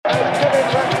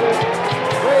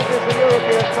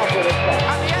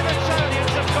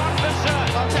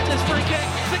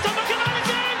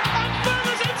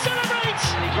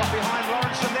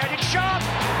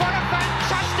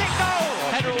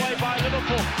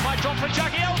Drop for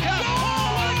Jagielka.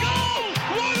 Oh, what a goal!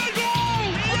 What a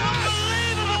goal!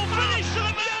 Unbelievable finish to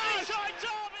the Merseyside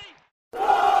derby.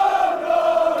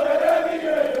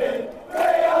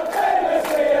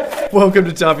 Welcome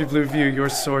to Toffee Blue View, your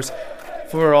source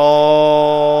for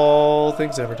all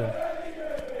things Everton.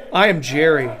 I am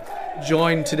Jerry,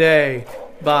 joined today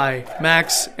by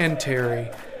Max and Terry.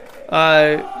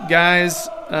 Guys,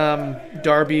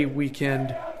 Derby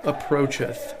weekend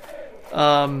approacheth.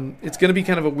 It's going to be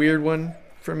kind of a weird one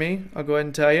for me, I'll go ahead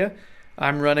and tell you.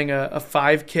 I'm running a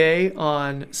 5K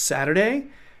on Saturday,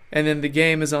 and then the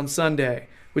game is on Sunday,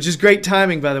 which is great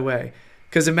timing, by the way.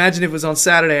 Because imagine if it was on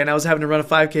Saturday and I was having to run a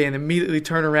 5K and immediately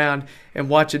turn around and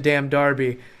watch a damn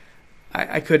derby.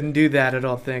 I couldn't do that, I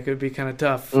don't think. It would be kind of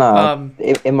tough. No,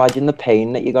 imagine the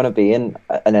pain that you're going to be in,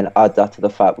 and then add that to the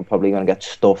fact we're probably going to get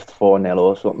stuffed 4-0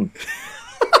 or something.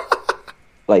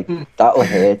 Like, that'll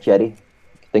hurt, Jerry.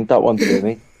 Think that one through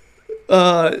me.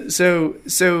 So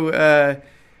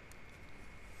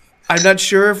I'm not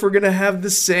sure if we're going to have the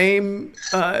same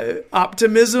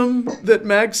optimism that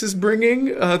Max is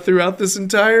bringing throughout this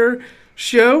entire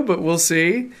show, but we'll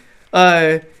see.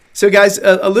 So, guys,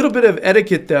 a little bit of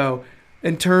etiquette, though,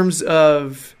 in terms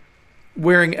of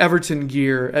wearing Everton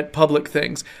gear at public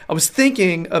things. I was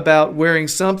thinking about wearing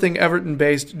something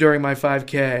Everton-based during my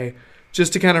 5K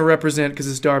just to kind of represent, because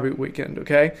it's Derby weekend,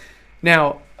 okay?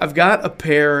 Now, I've got a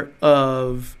pair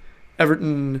of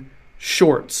Everton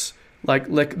shorts, like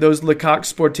those Le Coq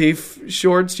Sportif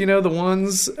shorts, you know, the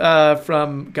ones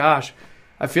from, gosh,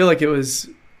 I feel like it was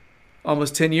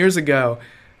almost 10 years ago.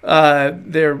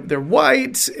 They're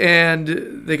white, and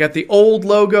they got the old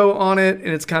logo on it, and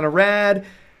it's kind of rad.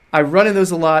 I run in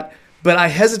those a lot, but I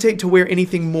hesitate to wear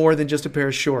anything more than just a pair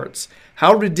of shorts.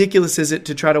 How ridiculous is it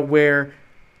to try to wear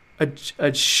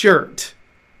a shirt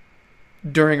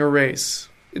during a race?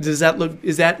 Is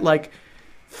that like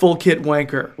full kit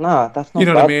wanker? Nah, that's not you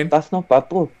know bad. What I mean? That's not bad,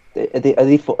 bro. Are they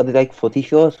like footy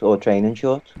shorts or training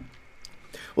shorts?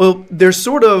 Well, they're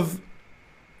sort of...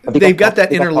 They've got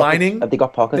that inner lining. Have they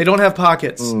got pockets? They don't have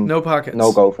pockets. No pockets.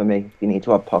 No go for me. You need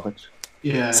to have pockets.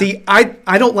 Yeah. See, I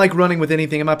don't like running with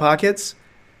anything in my pockets.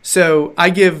 So I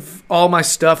give all my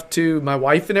stuff to my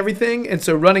wife and everything. And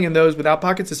so running in those without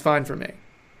pockets is fine for me.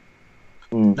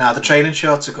 Now the training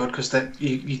shorts are good because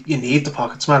you need the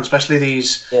pockets, man. Especially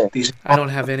these. I don't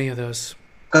have any of those.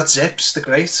 Got zips. They're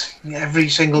great. Every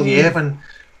single year when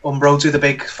Umbro do the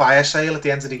big fire sale at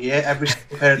the end of the year, every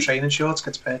single pair of training shorts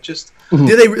gets purchased.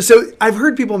 Do they? So I've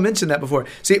heard people mention that before.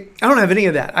 See, I don't have any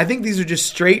of that. I think these are just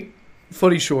straight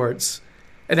footy shorts,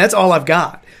 and that's all I've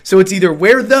got. So it's either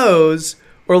wear those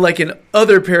or like an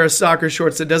other pair of soccer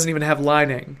shorts that doesn't even have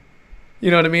lining. You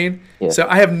know what I mean? Yeah. So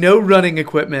I have no running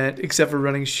equipment except for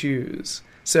running shoes.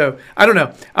 So I don't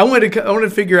know. I wanted to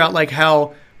figure out like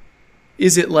how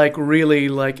is it like really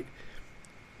like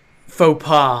faux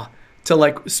pas to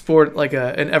like sport like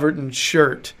an Everton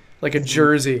shirt, like a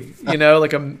jersey, you know,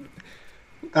 like a.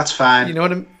 That's fine. You know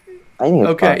what I'm. I think it's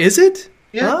Okay, fine. is it?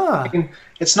 Yeah.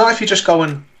 It's not if you're just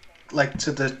going like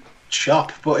to the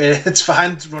shop, but it's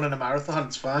fine running a marathon.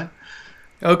 It's fine.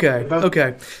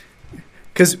 Okay.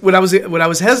 Because what I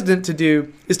was hesitant to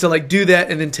do is to like do that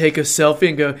and then take a selfie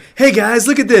and go, "Hey guys,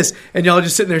 look at this," and y'all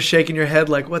just sitting there shaking your head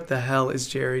like, "What the hell is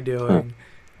Jerry doing?"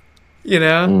 You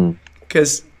know,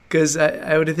 because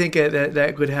I would think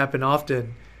that would happen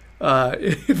often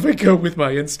if I go with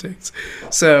my instincts.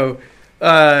 So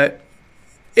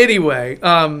anyway,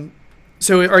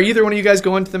 so are either one of you guys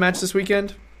going to the match this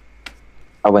weekend?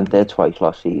 I went there twice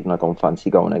last season. I don't fancy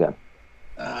going again.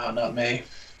 Oh, not me.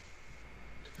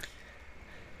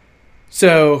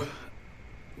 So,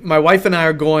 my wife and I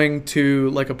are going to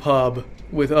like a pub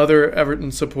with other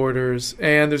Everton supporters,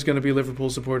 and there's going to be Liverpool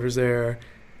supporters there.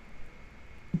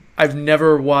 I've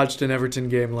never watched an Everton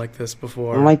game like this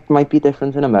before. Might be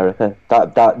different in America.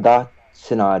 That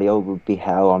scenario would be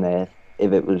hell on earth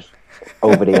if it was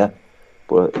over here,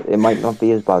 but it might not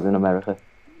be as bad in America.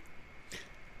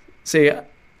 See,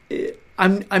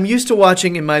 I'm used to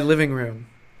watching in my living room,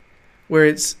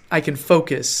 where I can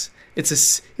focus. It's a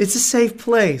safe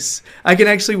place. I can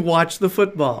actually watch the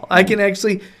football. I can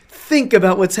actually think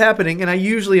about what's happening, and I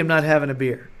usually am not having a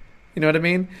beer. You know what I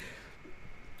mean?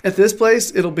 At this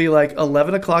place, it'll be like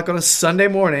 11 o'clock on a Sunday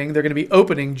morning. They're going to be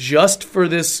opening just for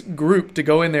this group to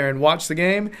go in there and watch the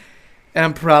game, and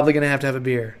I'm probably going to have a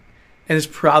beer. And there's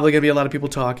probably going to be a lot of people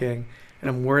talking, and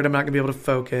I'm worried I'm not going to be able to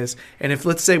focus. And if,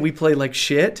 let's say, we play like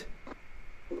shit,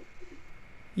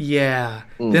 then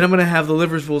I'm going to have the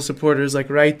Liverpool supporters like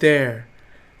right there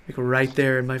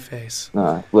in my face.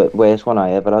 Nah, worst one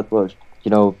I ever had was,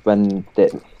 you know, when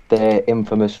the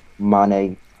infamous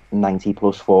Mane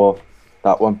 90+4,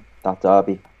 that one. that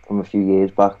derby from a few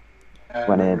years back.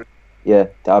 When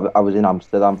I was in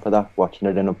Amsterdam for that, watching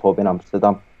it in a pub in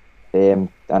Amsterdam, and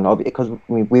because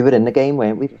we were in the game,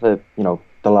 weren't we, for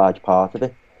the large part of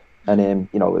it, and it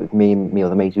was me and my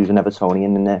other mate who's an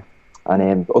Evertonian in there,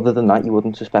 and other than that, you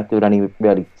wouldn't suspect there were any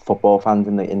really football fans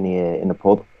in the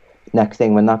pub. Next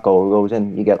thing, when that goal goes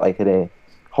in, you get like a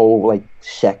whole like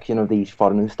section of these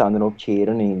foreigners standing up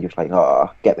cheering, and you're just like, oh,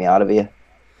 get me out of here.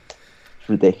 It's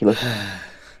ridiculous.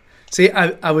 See,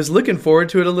 I was looking forward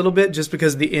to it a little bit just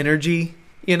because of the energy,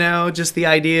 just the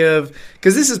idea of,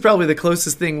 because this is probably the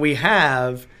closest thing we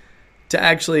have to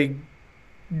actually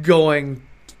going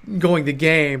the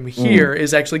game here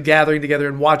is actually gathering together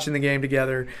and watching the game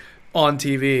together on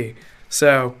TV.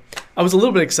 So I was a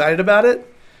little bit excited about it,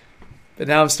 but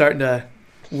now I'm starting to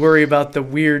worry about the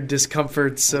weird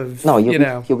discomforts of,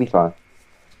 you'll be fine.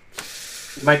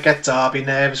 You might get derby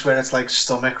nerves where it's like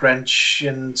stomach wrench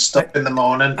and stuff in the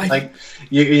morning.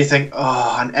 You think,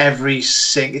 and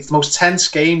it's the most tense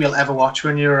game you'll ever watch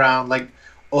when you're around like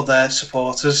other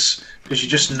supporters, because you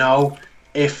just know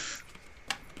if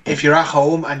you're at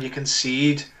home and you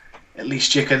concede, at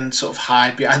least you can sort of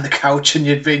hide behind the couch and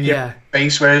you'd be in your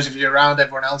base. Whereas if you're around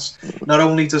everyone else, not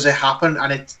only does it happen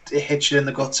and it hits you in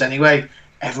the guts anyway,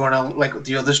 everyone else, like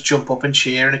the others, jump up and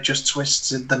cheer, and it just twists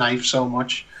the knife so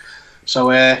much.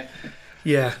 So,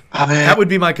 that would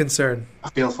be my concern. I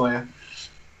feel for you.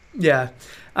 Yeah,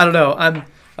 I don't know. I'm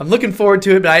looking forward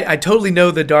to it, but I totally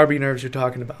know the derby nerves you're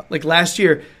talking about. Like last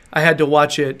year, I had to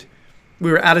watch it.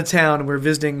 We were out of town and we were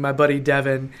visiting my buddy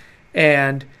Devin,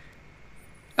 and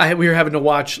we were having to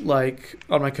watch like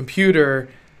on my computer,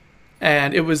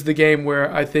 and it was the game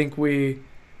where I think we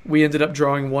ended up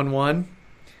drawing 1-1.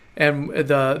 And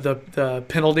the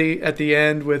penalty at the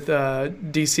end with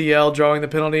DCL drawing the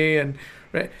penalty, and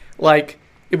like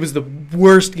it was the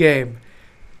worst game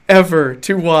ever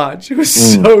to watch. It was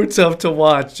so tough to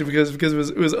watch because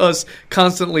it was us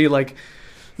constantly like,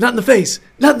 not in the face,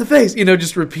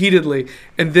 just repeatedly.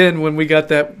 And then when we drew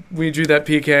that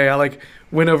PK, I like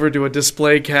went over to a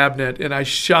display cabinet and I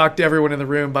shocked everyone in the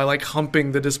room by like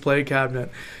humping the display cabinet.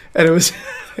 And it was,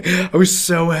 I was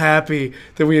so happy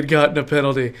that we had gotten a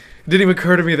penalty. It didn't even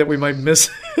occur to me that we might miss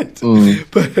it.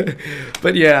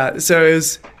 But yeah, so it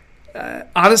was,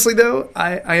 honestly though,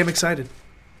 I am excited.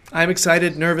 I'm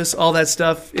excited, nervous, all that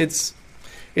stuff. It's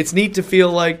neat to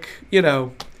feel like,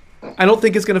 I don't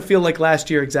think it's going to feel like last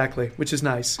year exactly, which is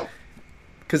nice,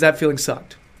 because that feeling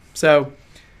sucked. So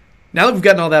now that we've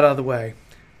gotten all that out of the way,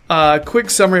 quick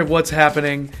summary of what's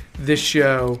happening this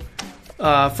show.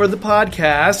 For the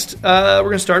podcast, we're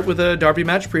going to start with a derby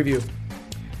match preview.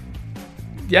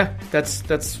 Yeah, that's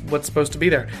what's supposed to be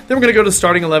there. Then we're going to go to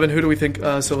starting 11. Who do we think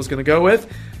Silva's going to go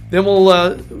with? Then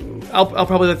I'll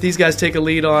probably let these guys take a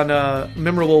lead on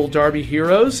memorable derby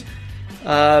heroes,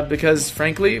 because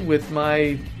frankly, with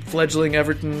my fledgling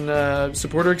Everton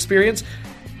supporter experience,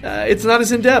 it's not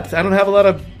as in depth. I don't have a lot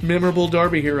of memorable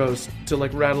derby heroes to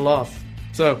like rattle off.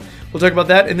 So we'll talk about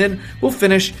that, and then we'll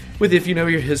finish with If You Know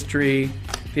Your History,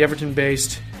 the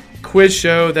Everton-based quiz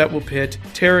show that will pit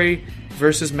Terry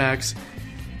versus Max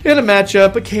in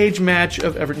a cage match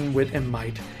of Everton wit and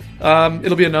might.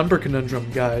 It'll be a number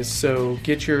conundrum, guys, so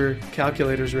get your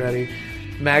calculators ready.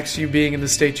 Max, you being in the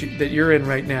state that you're in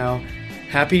right now,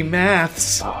 happy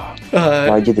maths.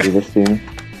 Why'd you do this to me?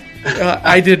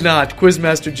 I did not.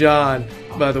 Quizmaster John,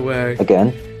 by the way.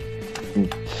 Again?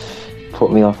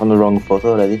 Put me off on the wrong foot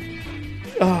already.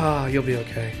 You'll be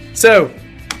okay. So,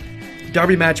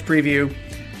 derby match preview.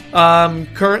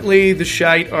 Currently, the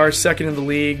Shite are second in the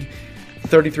league,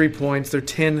 33 points. They're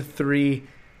 10-3,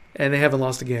 and they haven't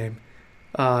lost a game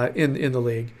in the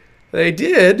league. They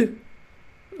did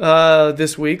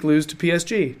this week lose to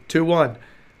PSG 2-1,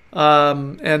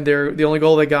 and the only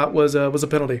goal they got was a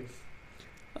penalty.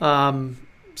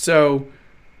 So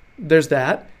there's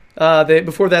that.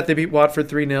 Before that, they beat Watford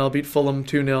 3-0, beat Fulham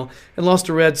 2-0, and lost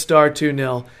to Red Star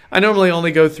 2-0. I normally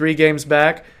only go 3 games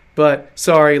back, but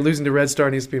sorry, losing to Red Star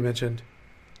needs to be mentioned.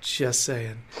 Just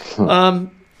saying.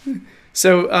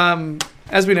 So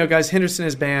as we know, guys, Henderson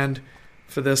is banned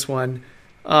for this one,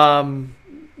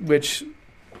 which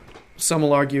some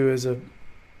will argue is a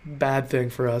bad thing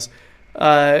for us.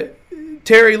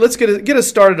 Terry, let's get us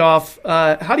started off.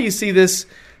 How do you see this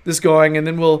going? And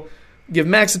then we'll give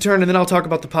Max a turn, and then I'll talk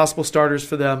about the possible starters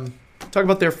for them. Talk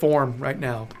about their form right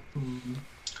now.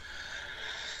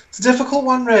 It's a difficult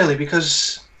one, really,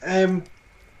 because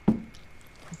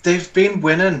they've been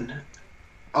winning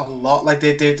a lot. Like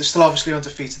they're still obviously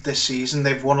undefeated this season.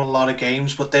 They've won a lot of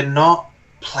games, but they're not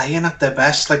playing at their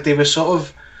best. Like they were sort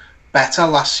of better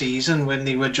last season when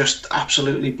they were just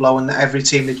absolutely blowing every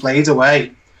team they played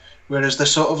away. whereas they're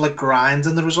sort of like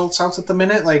grinding the results out at the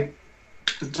minute. Like,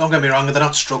 don't get me wrong, they're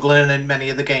not struggling in many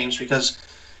of the games because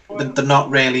they're not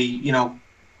really, you know,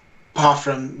 apart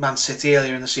from Man City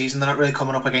earlier in the season, they're not really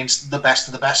coming up against the best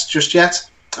of the best just yet.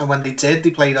 And when they did,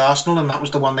 they played Arsenal, and that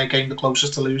was the one they came the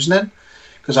closest to losing in,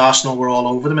 because Arsenal were all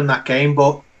over them in that game.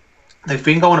 But they've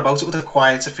been going about it with a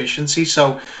quiet efficiency,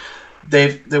 so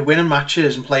they're winning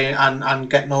matches and playing and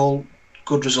getting all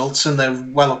good results, and they're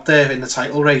well up there in the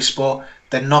title race, but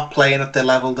they're not playing at the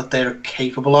level that they're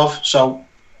capable of. So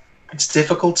it's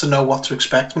difficult to know what to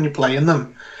expect when you're playing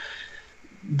them.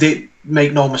 They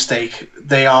make no mistake,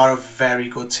 they are a very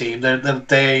good team.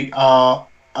 They are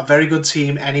a very good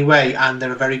team anyway, and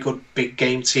they're a very good big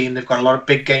game team. They've got a lot of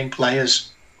big game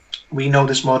players. We know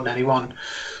this more than anyone.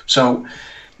 So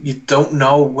you don't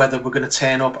know whether we're going to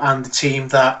turn up, and the team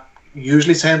that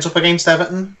usually turns up against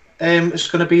Everton is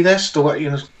going to be this.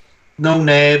 No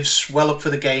nerves, well up for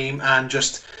the game, and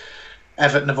just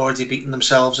Everton have already beaten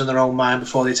themselves in their own mind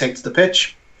before they take to the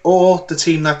pitch. Or the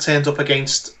team that turned up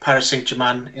against Paris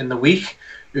Saint-Germain in the week,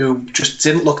 who just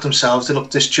didn't look themselves. They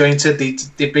looked disjointed.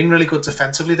 They've been really good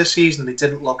defensively this season. They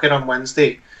didn't look it on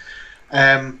Wednesday.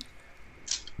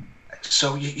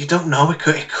 So you don't know.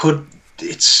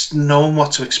 It's knowing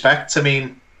what to expect. I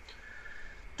mean,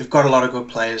 they've got a lot of good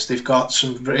players. They've got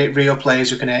some real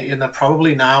players who can hit you, and they're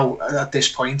probably now, at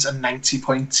this point, a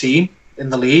 90-point team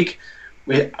in the league,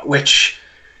 which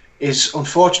is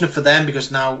unfortunate for them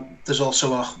because now there's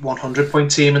also a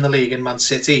 100-point team in the league in Man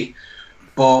City.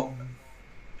 But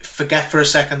forget for a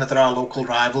second that there are local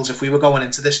rivals. If we were going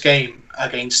into this game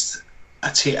against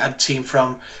a team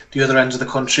from the other end of the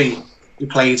country who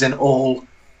played in all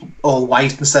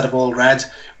white instead of all red,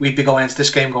 we'd be going into this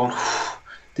game going,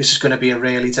 this is going to be a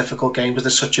really difficult game because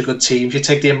there's such a good team. If you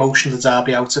take the emotion of the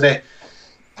derby out of it,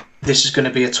 this is going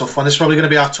to be a tough one. This is probably going to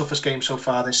be our toughest game so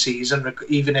far this season,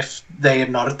 even if they are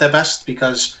not at their best,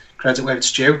 because credit where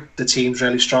it's due, the team's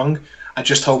really strong. I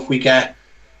just hope we get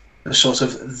a sort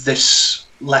of this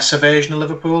lesser version of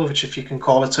Liverpool, which, if you can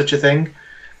call it such a thing,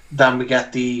 than we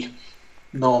get the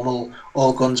normal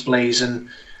all guns blazing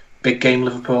big game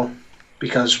Liverpool,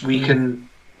 because we've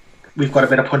got a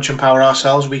bit of punching power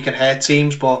ourselves. We can hurt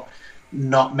teams, but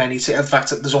not many. In fact,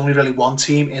 there's only really one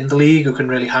team in the league who can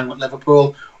really hang with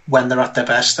Liverpool when they're at their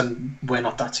best, and we're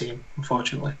not that team,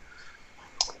 unfortunately.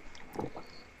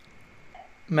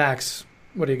 Max,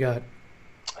 what do you got?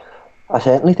 I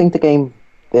certainly think the game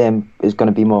is going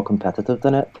to be more competitive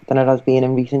than it has been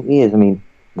in recent years. I mean,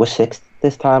 we're sixth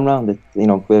this time round,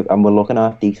 and we're looking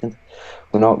half decent.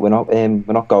 We're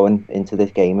not going into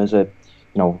this game as a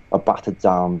battered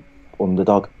down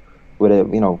underdog.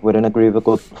 We're in a groove of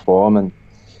good form, and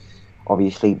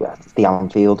obviously it's the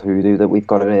Anfield hoodoo that we've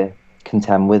got to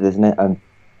contend with, isn't it? And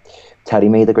Terry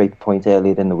made a great point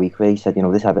earlier in the week where he said,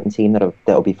 this Everton team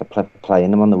that'll be for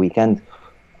playing them on the weekend,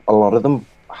 a lot of them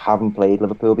haven't played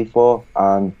Liverpool before,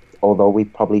 and although we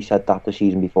probably said that the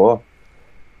season before,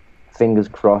 fingers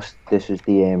crossed this is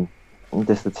the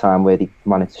time where they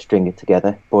managed to string it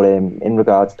together. But in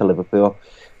regards to Liverpool,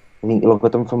 I think you look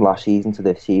at them from last season to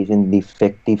this season,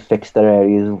 they've fixed their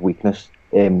areas of weakness.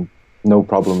 No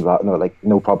problems about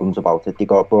it. They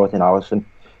brought in Alisson,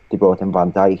 they brought in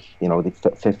Van Dijk.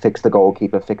 They fixed the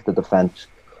goalkeeper, fixed the defence.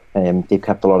 They've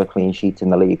kept a lot of clean sheets in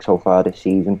the league so far this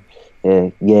season.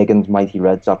 Jurgen's mighty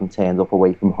Reds haven't turned up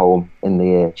away from home in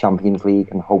the Champions League,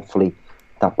 and hopefully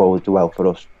that bodes well for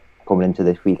us coming into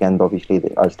this weekend. Obviously,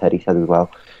 as Terry said as well,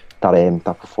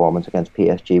 that performance against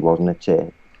PSG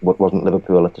wasn't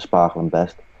Liverpool at the sparkling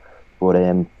best. But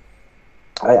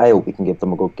I hope we can give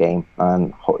them a good game,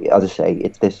 and as I say,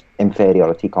 it's this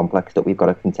inferiority complex that we've got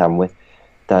to contend with,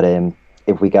 that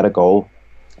if we get a goal,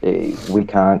 we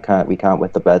can't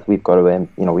wet the bed. We've got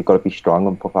to be strong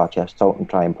and puff our chests out and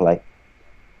try and play.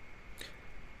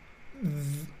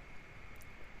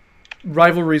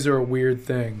 Rivalries are a weird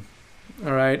thing,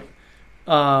 all right?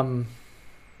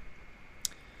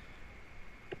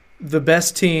 The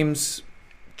best teams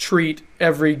treat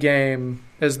every game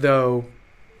as though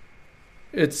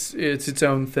it's its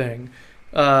own thing.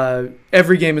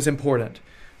 Every game is important.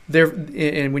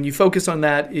 And when you focus on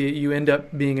that, you end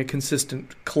up being a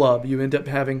consistent club. You end up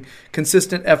having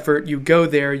consistent effort. You go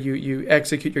there, you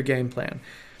execute your game plan.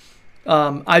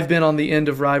 I've been on the end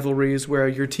of rivalries where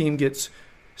your team gets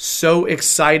so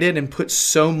excited and puts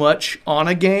so much on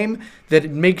a game that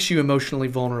it makes you emotionally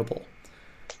vulnerable.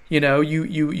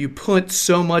 You put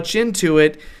so much into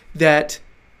it that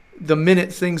the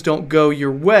minute things don't go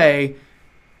your way,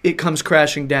 it comes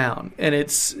crashing down. And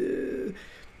it's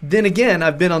then again,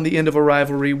 I've been on the end of a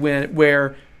rivalry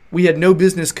where we had no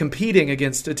business competing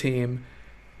against a team,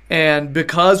 And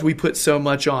because we put so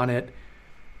much on it,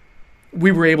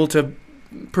 we were able to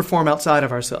perform outside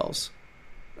of ourselves.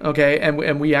 Okay?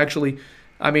 And we actually,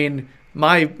 I mean,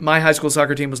 my high school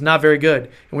soccer team was not very good,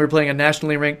 and we were playing a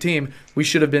nationally ranked team. We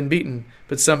should have been beaten,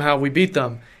 but somehow we beat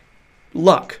them.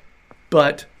 Luck,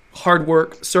 but hard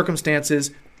work,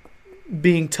 circumstances,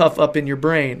 being tough up in your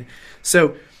brain.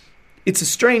 So it's a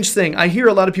strange thing. I hear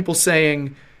a lot of people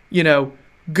saying, you know,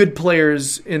 good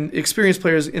players and experienced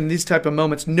players in these type of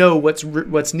moments know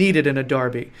what's needed in a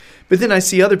derby. But then I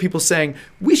see other people saying,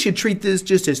 we should treat this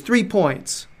just as 3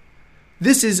 points.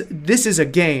 This is a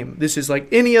game. This is like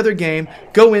any other game.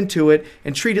 Go into it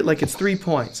and treat it like it's 3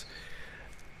 points.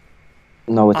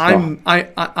 No, it's not.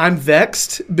 I'm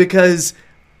vexed because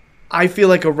I feel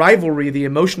like a rivalry, the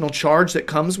emotional charge that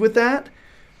comes with that,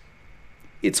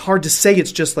 it's hard to say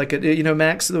it's just like a, you know,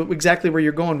 Max, exactly where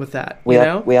you're going with that. We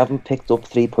know? We haven't picked up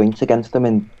 3 points against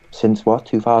them since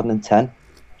 2010.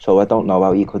 So I don't know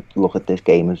how you could look at this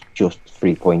game as just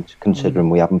 3 points,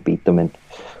 considering we haven't beat them in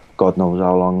God knows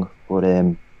how long. But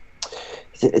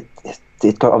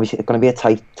it's going to be a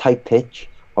tight pitch.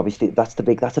 Obviously, that's a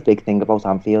big thing about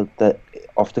Anfield that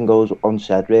often goes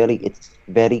unsaid. Really, it's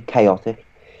very chaotic.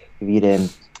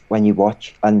 When you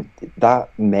watch, and that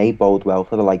may bode well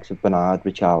for the likes of Bernard,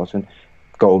 Richarlison,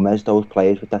 Gomez, those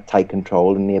players with that tight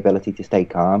control and the ability to stay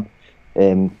calm,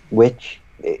 which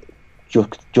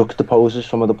juxtaposes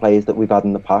some of the players that we've had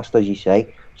in the past. As you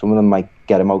say, some of them might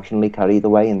get emotionally carried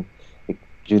away and,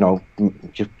 you know,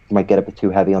 just might get a bit too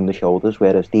heavy on the shoulders,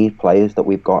 whereas these players that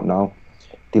we've got now,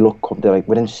 they're like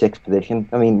we're in 6th position.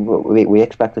 I mean, we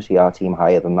expect to see our team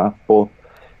higher than that, but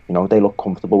you know, they look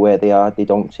comfortable where they are. They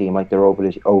don't seem like they're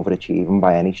overachieving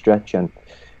by any stretch. And,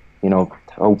 you know,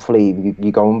 hopefully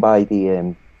you're going by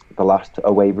the last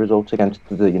away results against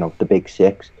the big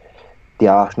six. The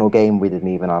Arsenal game, we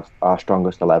didn't even have our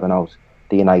strongest 11 out.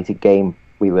 The United game,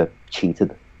 we were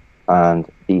cheated.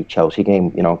 And the Chelsea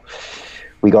game, you know,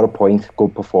 we got a point,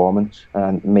 good performance.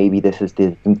 And maybe this is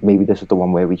the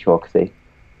one where we chalk 3.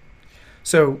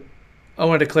 So I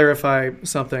wanted to clarify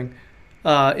something.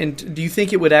 And do you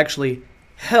think it would actually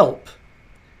help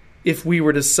if we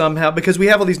were to somehow, because we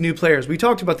have all these new players. We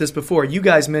talked about this before. You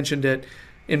guys mentioned it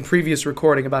in previous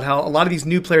recording about how a lot of these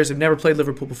new players have never played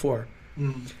Liverpool before.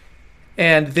 Mm.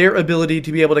 And their ability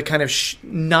to be able to kind of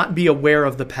not be aware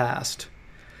of the past,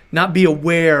 not be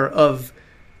aware of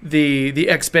the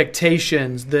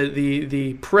expectations,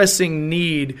 the pressing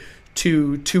need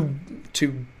to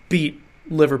beat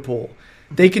Liverpool.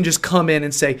 They can just come in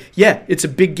and say, yeah, it's a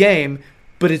big game,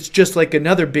 but it's just like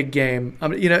another big game.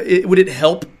 You know, would it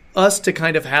help us to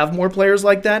kind of have more players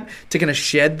like that, to kind of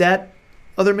shed that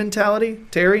other mentality,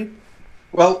 Terry?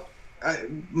 Well,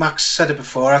 Max said it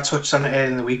before. I touched on it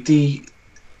earlier in the week.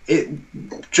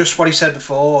 Just what he said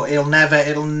before. It'll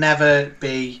never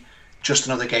be just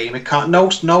another game. It can't.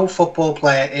 No football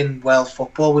player in world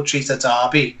football would treat a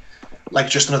derby like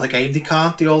just another game. They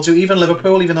can't. They all do. Even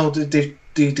Liverpool, even though they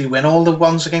win all the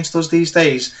ones against us these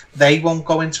days, they won't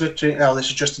go into it this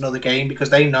is just another game, because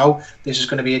they know this is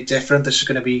going to be different, this is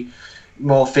going to be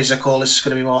more physical, this is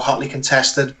going to be more hotly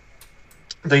contested.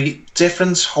 The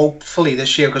difference, hopefully,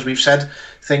 this year, because we've said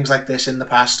things like this in the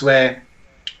past where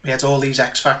we had all these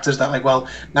X factors that, like, well,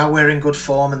 now we're in good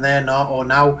form and they're not, or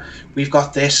now we've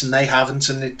got this and they haven't,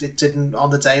 and it didn't,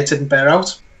 on the day it didn't bear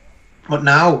out. But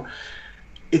now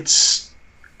it's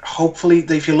hopefully,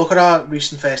 if you look at our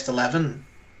recent first 11,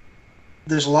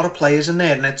 there's a lot of players in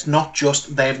there, and it's not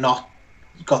just they've not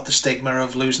got the stigma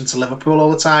of losing to Liverpool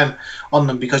all the time on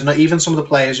them, because not even some of the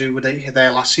players who were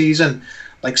there last season,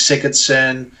 like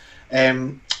Sigurdsson,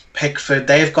 Pickford,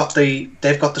 they've got the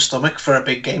stomach for a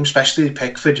big game, especially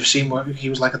Pickford. You've seen what he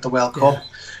was like at the World Cup,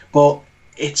 but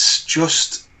it's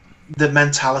just the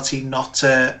mentality not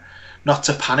to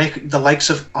panic. The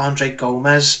likes of Andre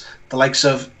Gomez, the likes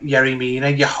of Yerry Mina,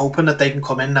 you're hoping that they can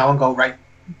come in now and go, right,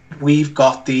 we've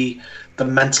got the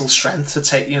mental strength to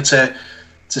take,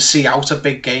 to see out a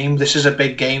big game. This is a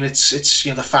big game. It's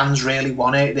the fans really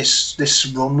want it. This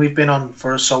run we've been on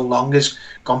for so long has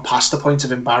gone past the point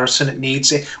of embarrassing. It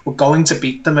needs it. We're going to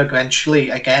beat them eventually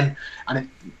again, and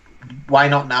why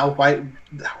not now? Why?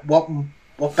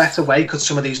 What better way could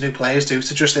some of these new players do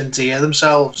to just endear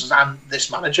themselves, and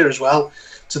this manager as well,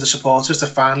 to the supporters, to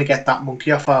finally get that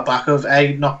monkey off our back of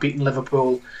not beating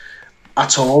Liverpool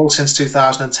at all since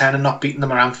 2010 and not beating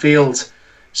them at Anfield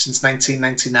since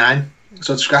 1999.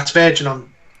 So that's verging on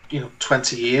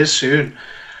 20 years soon.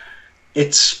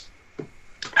 It's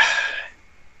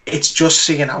just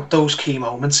seeing out those key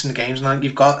moments in the games. And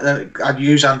you've got I'd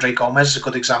use Andre Gomez as a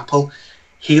good example.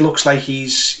 He looks like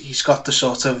he's got the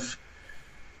sort of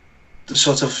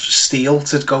sort of steel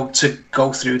to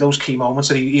go through those key moments,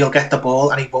 and he'll get the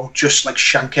ball and he won't just like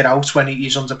shank it out when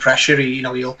he's under pressure.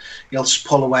 He'll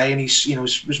pull away, and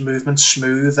his movement's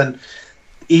smooth. And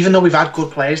even though we've had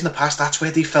good players in the past, that's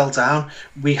where they fell down.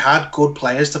 We had good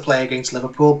players to play against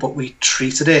Liverpool, but we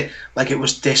treated it like it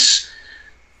was this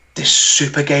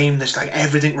super game. This like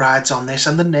everything rides on this,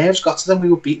 and the nerves got to them. We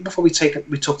were beaten before we took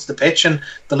to the pitch, and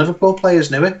the Liverpool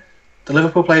players knew it. The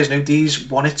Liverpool players knew these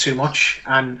want it too much,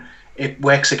 and it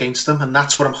works against them. And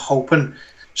that's what I'm hoping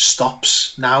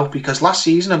stops now, because last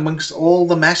season, amongst all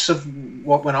the mess of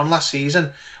what went on last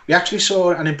season, we actually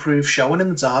saw an improved showing in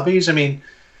the derbies. I mean,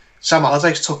 Sam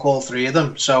Allardyce took all 3 of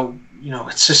them, so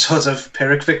it's a sort of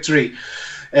Pyrrhic victory.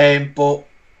 But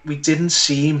we didn't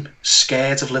seem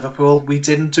scared of Liverpool. We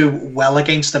didn't do well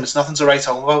against them. It's nothing to write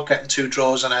home about, getting 2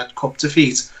 draws and a cup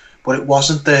defeat, but it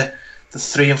wasn't the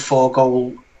 3 and 4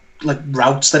 goal like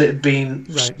routes that it had been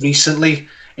recently.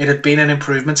 It had been an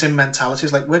improvement in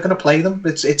mentalities. Like, we're going to play them.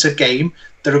 It's a game.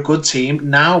 They're a good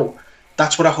team. Now,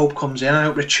 that's what I hope comes in. I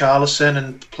hope Richarlison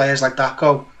and players like that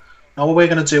go, no, what we're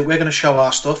going to do, we're going to show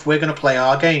our stuff. We're going to play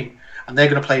our game, and they're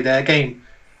going to play their game.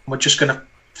 And we're just going to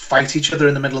fight each other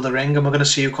in the middle of the ring, and we're going to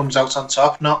see who comes out on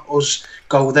top, not us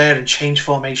go there and change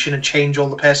formation and change all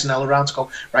the personnel around to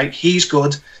go, right, he's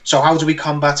good, so how do we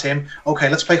combat him? Okay,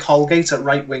 let's play Holgate at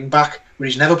right wing back, where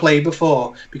he's never played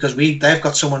before, because they've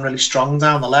got someone really strong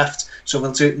down the left,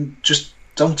 so just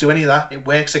don't do any of that. It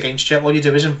works against you. All you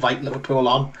do is invite Liverpool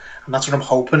on, and that's what I'm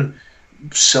hoping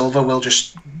Silva will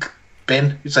just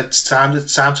bin. It's like it's time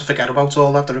to forget about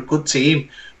all that. They're a good team,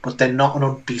 but they're not an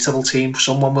unbeatable team.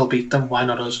 Someone will beat them. Why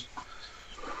not us?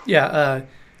 Yeah,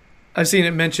 I've seen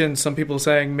it mentioned, some people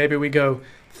saying maybe we go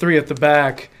 3 at the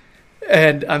back,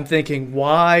 and I'm thinking,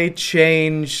 why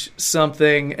change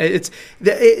something? It's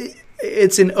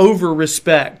an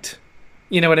over-respect,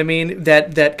 you know what I mean?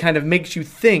 That kind of makes you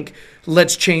think,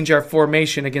 let's change our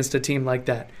formation against a team like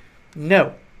that.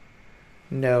 No.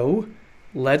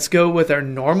 Let's go with our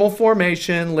normal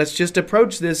formation. Let's just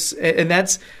approach this, and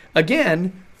that's,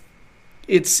 again,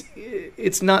 it's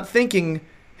not thinking,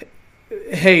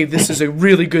 hey, this is a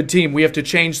really good team, we have to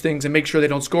change things and make sure they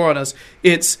don't score on us.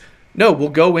 It's, no, we'll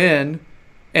go in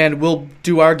and we'll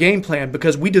do our game plan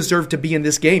because we deserve to be in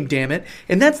this game, damn it.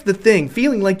 And that's the thing,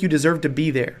 feeling like you deserve to be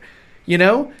there.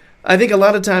 I think a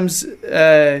lot of times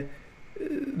the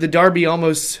derby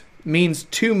almost means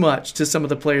too much to some of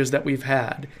the players that we've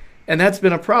had. And that's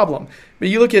been a problem. But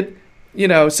you look at,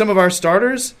 some of our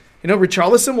starters,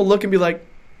 Richarlison will look and be like,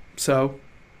 so?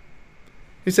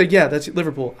 He said, yeah, that's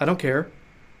Liverpool. I don't care.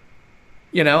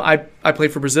 I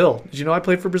played for Brazil. Did you know I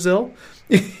played for Brazil?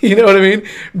 You know what I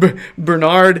mean?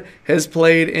 Bernard has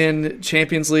played in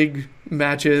Champions League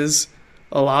matches,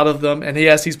 a lot of them. And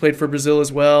yes, he's played for Brazil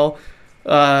as well.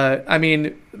 A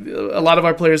lot of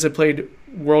our players have played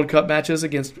World Cup matches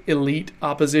against elite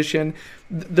opposition.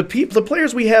 The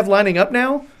players we have lining up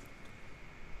now,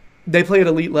 they play at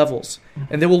elite levels.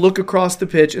 And they will look across the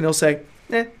pitch and they'll say,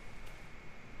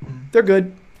 they're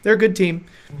good. They're a good team.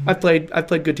 I've played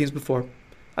good teams before.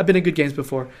 I've been in good games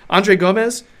before. Andre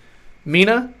Gomez,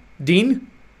 Mina, Dean,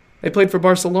 they played for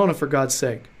Barcelona, for God's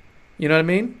sake. You know what I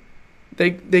mean?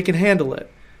 They can handle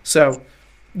it. So,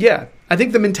 yeah, I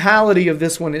think the mentality of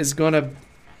this one is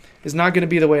not going to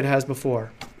be the way it has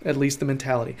before, at least the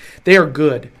mentality. They are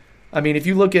good. If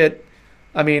you look at,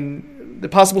 the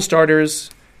possible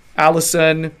starters,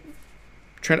 Alisson,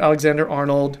 Trent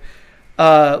Alexander-Arnold,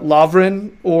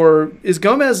 Lovren, or is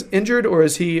Gomez injured or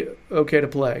is he okay to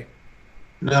play?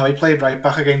 No, he played right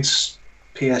back against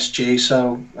PSG,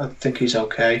 so I think he's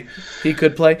okay. He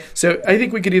could play. So I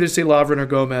think we could either see Lovren or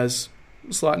Gomez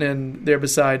slotting in there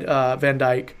beside Van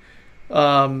Dijk.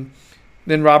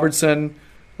 Then Robertson,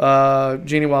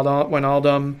 Gini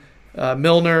Wijnaldum,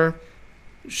 Milner,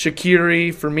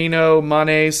 Shaqiri, Firmino,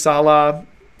 Mane, Salah,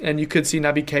 and you could see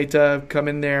Naby Keita come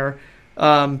in there.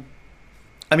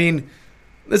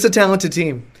 It's a talented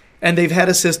team, and they've had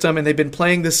a system, and they've been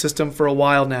playing this system for a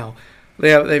while now.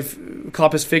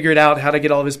 Klopp has figured out how to get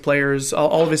all of his players,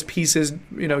 all of his pieces,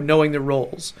 knowing their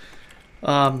roles.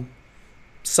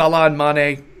 Salah and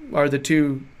Mane are the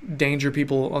 2 danger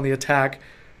people on the attack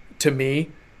to me.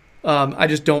 I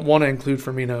just don't want to include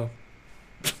Firmino.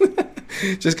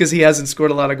 Just because he hasn't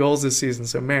scored a lot of goals this season,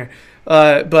 so meh.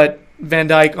 But Van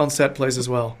Dijk on set plays as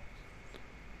well.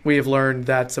 We have learned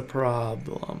that's a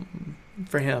problem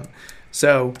for him.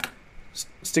 So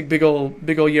stick big old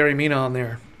Yerry Mina on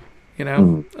there,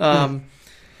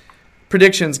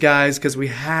 Predictions, guys, because we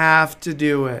have to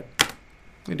do it.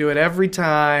 We do it every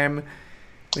time.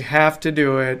 We have to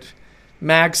do it.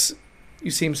 Max,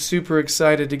 you seem super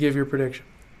excited to give your prediction.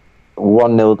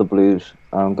 1-0 the Blues.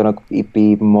 I'm going to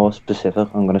be more specific.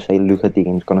 I'm going to say Luca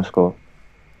Dean's going to score.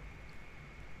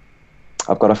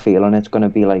 I've got a feeling it's going to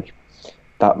be like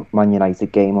that Man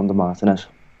United game under Martinez.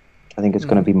 I think it's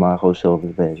going to be Marco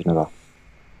Silva's version of that.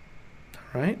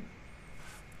 All right.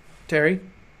 Terry?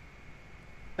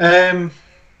 I'm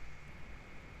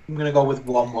going to go with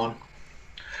 1-1.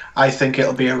 I think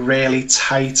it'll be a really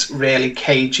tight, really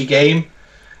cagey game,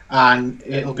 and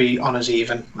it'll be on as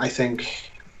even. I think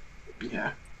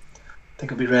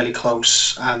it'll be really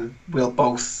close, and we'll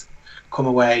both come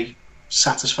away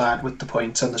satisfied with the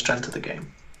points and the strength of the game.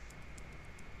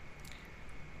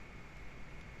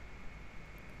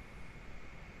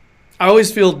 I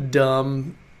always feel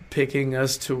dumb picking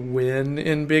us to win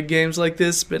in big games like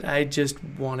this, but I just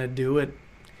want to do it.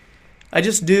 I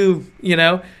just do, I'm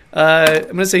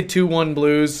going to say 2-1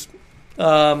 Blues,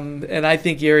 and I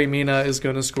think Yerry Mina is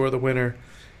going to score the winner,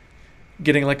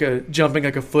 jumping like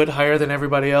a foot higher than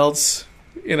everybody else,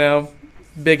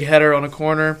 big header on a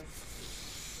corner.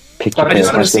 I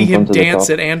just want to see him dance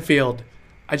at Anfield.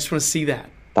 I just want to see that.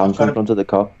 Dance in front of the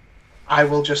cup. I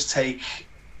will just take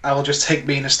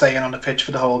Mina staying on the pitch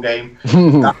for the whole game.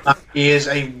 That is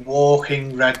a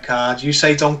walking red card. You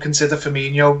say don't consider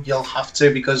Firmino, you'll have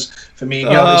to, because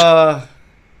Firmino is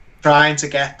trying to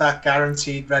get that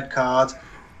guaranteed red card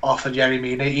off of Yerry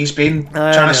Mina. He's been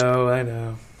I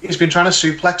know. He's been trying to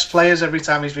suplex players every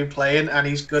time he's been playing, and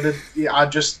he's good at.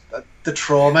 The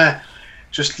trauma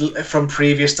just from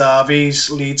previous derbies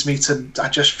leads me to. I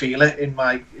just feel it in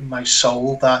my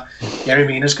soul that Yerry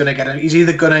Mina's going to get it. He's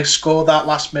either going to score that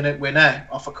last minute winner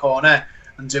off a corner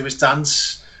and do his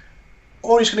dance,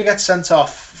 or he's going to get sent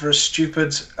off for a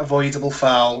stupid avoidable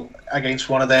foul against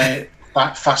one of their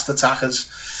fast attackers.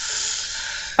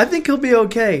 I think he'll be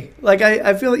okay. Like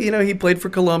I feel he played for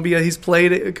Colombia. He's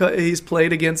played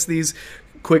against these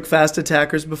quick fast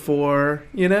attackers before.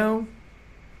 I don't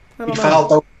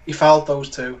know. He fouled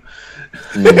those two.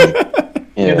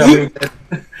 Yeah.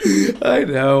 I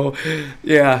know.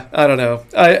 Yeah, I don't know.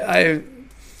 I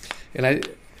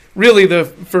really the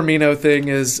Firmino thing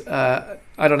is I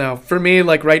don't know. For me,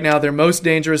 like right now, their most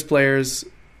dangerous players,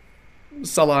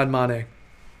 Salah and Mane.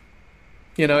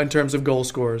 In terms of goal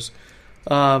scorers.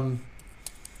 And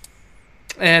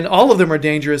all of them are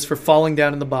dangerous for falling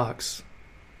down in the box.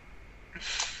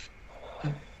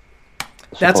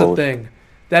 That's a thing.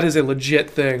 That is a legit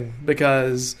thing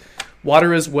because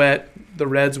water is wet. The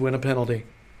Reds win a penalty.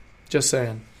 Just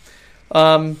saying.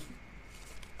 Andy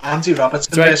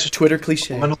Robertson versus Twitter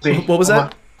cliche. What was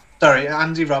that? Sorry,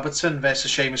 Andy Robertson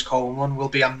versus Seamus Coleman will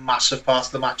be a massive part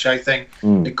of the match, I think.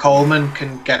 If Coleman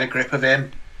can get a grip of him,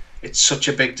 it's such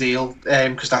a big deal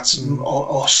because that's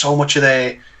so much of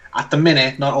their, at the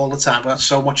minute, not all the time, but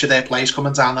so much of their plays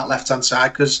coming down that left-hand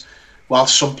side because while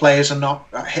some players are not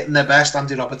hitting their best,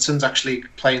 Andy Robertson's actually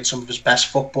playing some of his best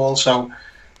football. So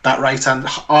that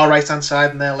our right-hand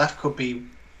side and their left could be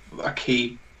a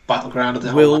key battleground of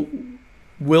the whole match.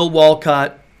 Will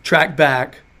Walcott track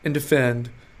back and defend,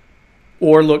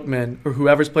 or Lookman, or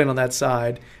whoever's playing on that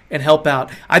side, and help out?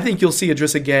 I think you'll see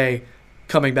Idrissa Gueye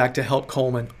coming back to help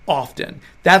Coleman often.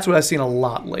 That's what I've seen a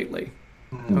lot lately.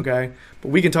 Okay? But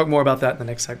we can talk more about that in the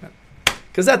next segment.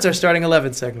 Because that's our starting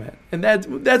 11 segment. And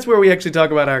that's where we actually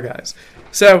talk about our guys.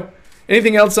 So,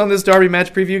 anything else on this Derby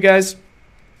match preview, guys?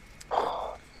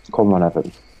 Come on,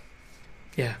 Evan.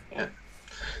 Yeah.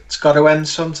 It's got to end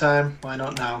sometime. Why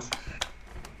not now?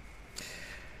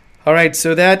 All right,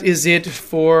 so that is it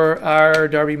for our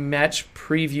Derby match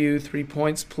preview. 3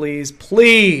 points, please.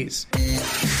 Please!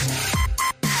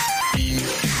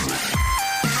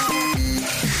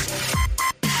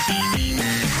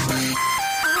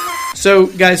 So,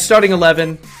 guys, starting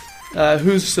 11,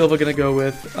 who's Silva going to go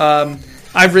with?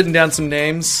 I've written down some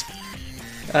names.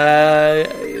 I'd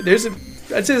say there's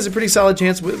a pretty solid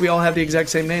chance we all have the exact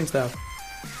same names, though.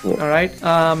 Yeah. All right?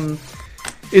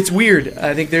 It's weird.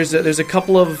 I think there's a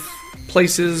couple of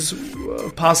places,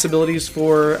 possibilities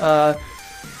for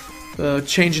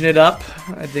changing it up.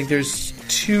 I think there's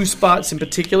 2 spots in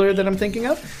particular that I'm thinking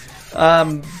of.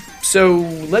 So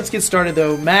let's get started,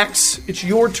 though. Max, it's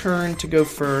your turn to go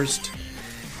first.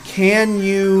 Can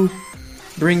you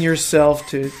bring yourself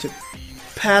to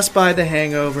pass by the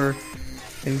hangover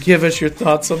and give us your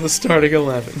thoughts on the starting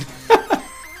 11?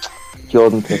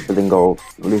 Jordan Pickford in goal,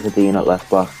 Luca Dean at left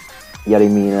back, Yerry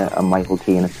Mina and Michael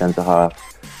Keane at centre half,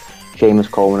 Seamus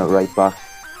Coleman at right back,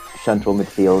 central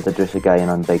midfield, Idrissa Gueye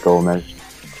and Andre Gomez,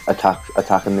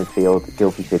 attacking midfield,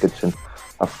 Gylfi Sigurdsson,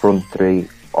 a front 3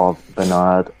 of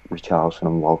Bernard, Richarlison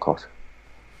and Walcott.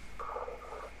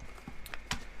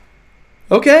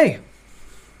 Okay.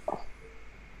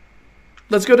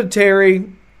 Let's go to Terry.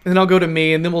 and then I'll go to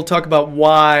me, and then we'll talk about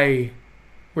why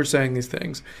we're saying these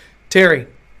things. Terry.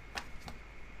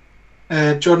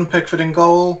 Jordan Pickford in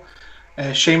goal.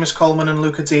 Seamus Coleman and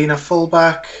Luca Dean are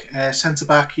fullback.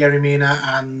 Centre-back, Yerry Mina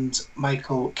and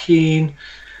Michael Keane.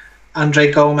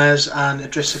 Andre Gomez and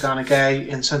Idrissa Gana Gueye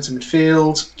in centre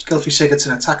midfield. Gylfi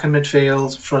Sigurdsson attacking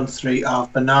midfield. Front three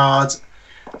of Bernard,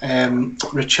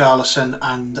 Richarlison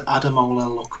and Ademola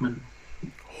Lookman.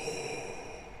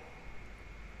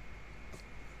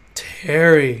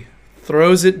 Terry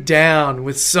throws it down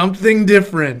with something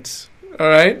different. All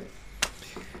right.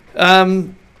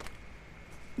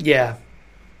 Yeah.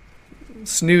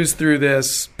 Snooze through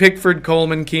this. Pickford,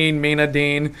 Coleman, Keane, Mina,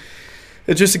 Dean.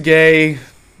 Idrissa Gueye,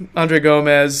 Andre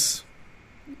Gomez,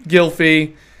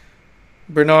 Gylfi,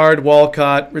 Bernard,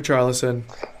 Walcott, Richarlison.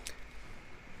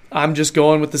 I'm just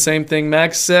going with the same thing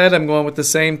Max said. I'm going with the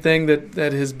same thing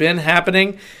that has been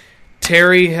happening.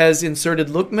 Terry has inserted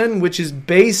Lookman, which is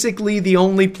basically the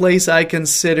only place I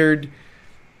considered...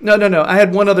 No. I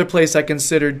had one other place I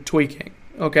considered tweaking.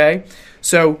 Okay?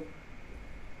 So,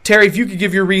 Terry, if you could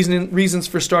give your reasons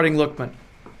for starting Lookman.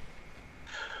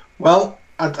 Well,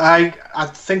 I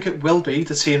think it will be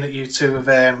the team that you two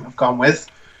have gone with.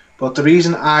 But the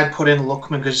reason I'd put in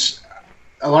Lookman, because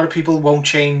a lot of people won't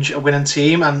change a winning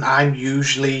team, and I'm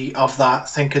usually of that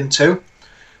thinking too.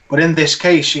 But in this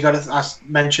case, you got to, as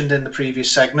mentioned in the previous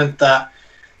segment, that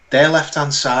their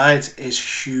left-hand side is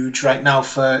huge right now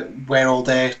for where all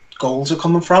their goals are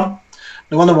coming from.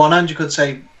 Now, on the one hand, you could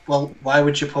say, well, why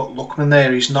would you put Lookman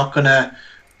there? He's not going to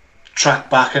track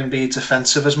back and be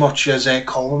defensive as much as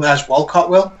Coleman, as Walcott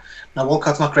will. Now,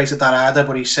 Walcott's not great at that either,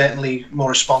 but he's certainly more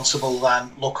responsible than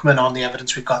Lookman on the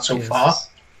evidence we've got so far.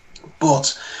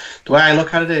 But the way I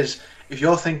look at it is, if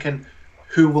you're thinking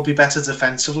who will be better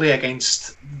defensively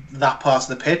against that part of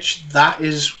the pitch, that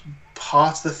is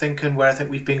part of the thinking where I think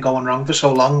we've been going wrong for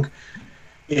so long,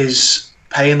 is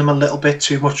paying them a little bit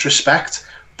too much respect.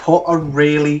 Put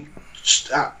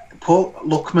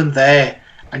Lookman there,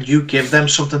 and you give them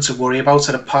something to worry about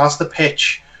at a part of the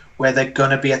pitch where they're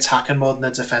going to be attacking more than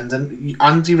they're defending.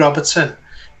 Andy Robertson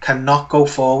cannot go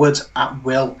forward at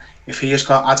will if he has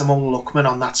got Ademola Lookman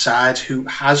on that side, who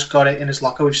has got it in his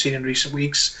locker, we've seen in recent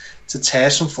weeks, to tear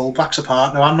some fullbacks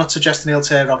apart. Now, I'm not suggesting he'll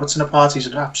tear Robertson apart. He's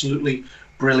an absolutely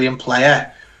brilliant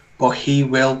player, but he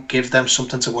will give them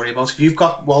something to worry about. If you've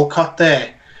got Walcott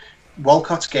there,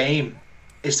 Walcott's game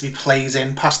is to be played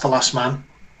in past the last man.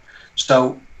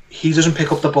 So he doesn't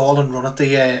pick up the ball and run at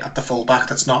the fullback.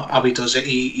 That's not how he does it.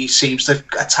 He seems to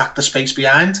attack the space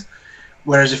behind.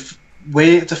 Whereas if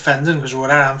we're defending, because we're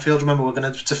at Anfield, remember, we're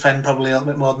going to defend probably a little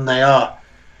bit more than they are.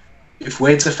 If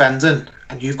we're defending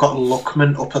and you've got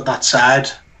Lookman up at that side,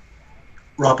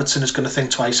 Robertson is going to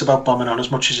think twice about bombing on as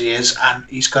much as he is, and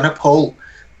he's going to pull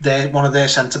one of their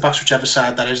centre-backs, whichever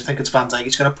side that is. I think it's Van Dijk.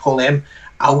 He's going to pull him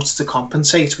out to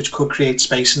compensate, which could create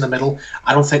space in the middle.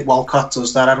 I don't think Walcott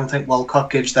does that. I don't think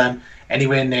Walcott gives them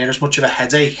anywhere near as much of a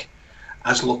headache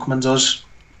as Lookman does.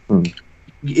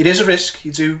 It is a risk.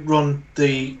 You do run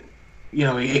the...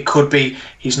 it could be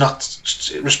he's not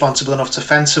responsible enough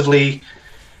defensively,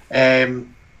 and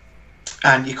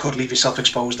you could leave yourself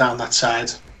exposed down that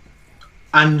side.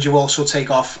 And you also take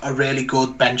off a really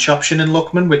good bench option in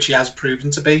Lookman, which he has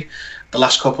proven to be the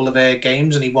last couple of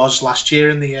games, and he was last year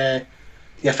in the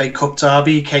FA Cup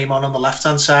derby. He came on the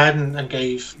left-hand side and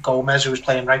gave Gomez, who was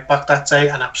playing right back that day,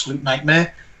 an absolute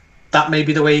nightmare. That may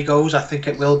be the way he goes. I think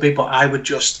it will be, but I'd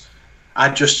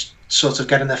just sort of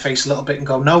get in their face a little bit and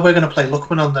go, no, we're going to play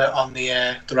Lookman on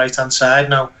the right-hand side.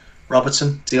 Now,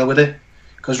 Robertson, deal with it.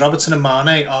 Because Robertson and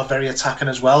Mane are very attacking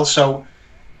as well, so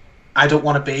I don't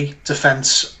want to be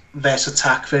defence versus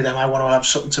attack for them. I want to have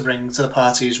something to bring to the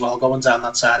party as well, going down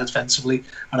that side defensively,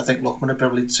 and I think Lookman would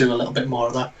probably do a little bit more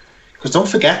of that. Because don't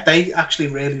forget, they actually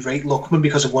really rate Lookman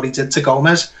because of what he did to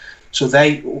Gomez. So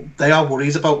they are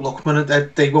worried about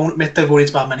Lookman. They won't admit they're worried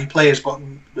about many players, but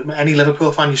any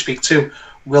Liverpool fan you speak to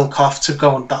will cough to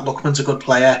go, that Lookman's a good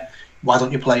player. Why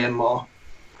don't you play him more?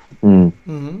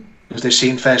 Because they've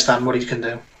seen firsthand what he can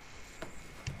do.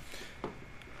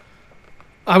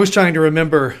 I was trying to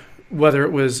remember whether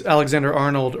it was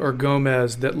Alexander-Arnold or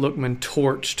Gomez that Lookman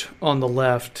torched on the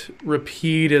left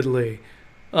repeatedly.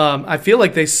 I feel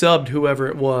like they subbed whoever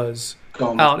it was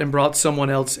out and brought someone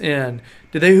else in.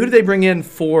 Who did they bring in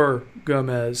for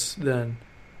Gomez then?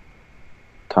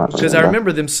 Because I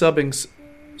remember them subbing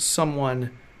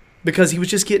someone because he was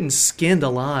just getting skinned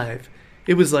alive.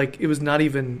 It was not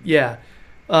even,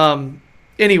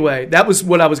 anyway, that was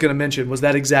what I was going to mention, was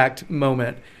that exact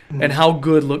moment and how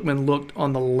good Lookman looked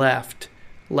on the left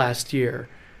last year.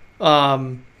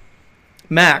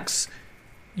 Max,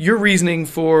 your reasoning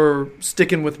for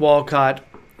sticking with Walcott,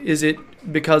 is it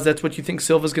because that's what you think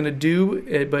Silva's going to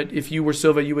do, but if you were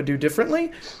Silva, you would do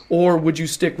differently? Or would you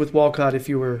stick with Walcott if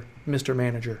you were Mr.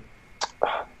 Manager?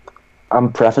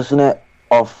 I'm prefacing it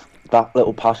off that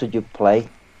little passage of play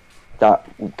that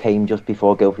came just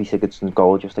before Gylfi Sigurdsson's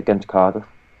goal just against Cardiff,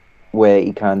 where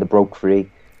he kind of broke free,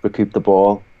 recouped the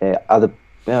ball, had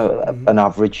an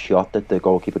average shot that the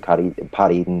goalkeeper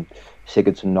parried and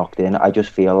Sigurdsson knocked in. I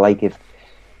just feel like if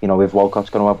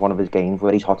Walcott's going to have one of his games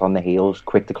where he's hot on the heels,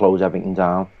 quick to close everything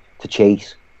down, to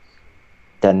chase,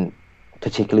 then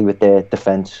particularly with their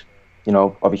defence,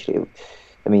 obviously,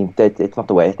 I mean, it's not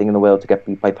the worst thing in the world to get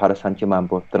beat by Paris Saint-Germain,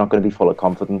 but they're not going to be full of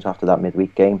confidence after that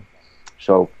midweek game.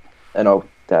 So,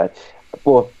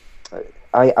 but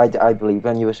I believe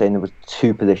when you were saying there was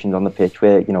two positions on the pitch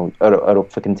where are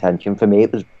up for contention. For me,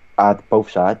 it was at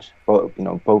both sides, both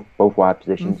wide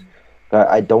positions. But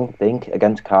I don't think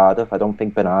against Cardiff, I don't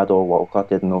think Bernard or Walcott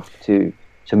did enough to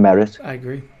merit. I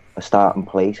agree. A starting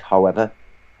place. However,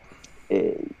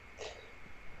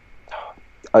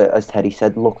 as Teddy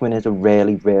said, Lookman is a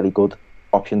really, really good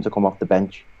option to come off the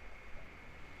bench.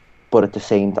 But at the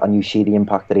same time, you see the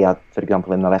impact that he had, for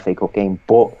example, in the FA Cup game.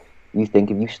 But you think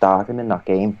if you start him in that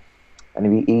game, and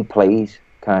if he plays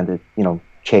kind of,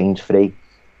 chains free,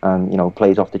 and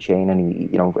plays off the chain, and he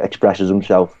expresses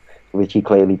himself, which he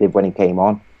clearly did when he came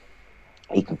on,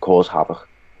 he can cause havoc.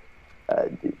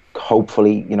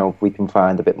 Hopefully, we can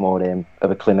find a bit more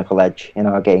of a clinical edge in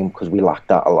our game, because we lacked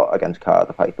that a lot against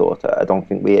Cardiff. I thought. I don't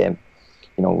think we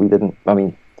didn't. I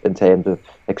mean, in terms of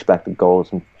expected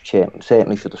goals, and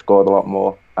certainly should have scored a lot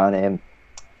more. And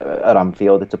at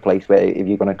Anfield, it's a place where if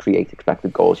you're going to create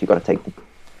expected goals, you've got to take them.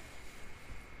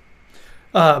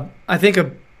 I think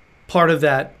a part of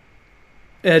that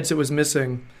edge that was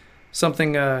missing,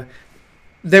 something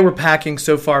they were packing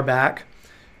so far back.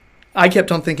 I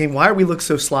kept on thinking, why do we look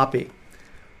so sloppy?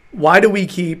 Why do we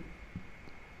keep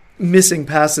missing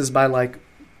passes by like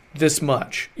this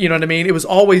much? You know what I mean? It was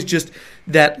always just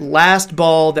that last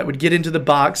ball that would get into the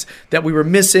box that we were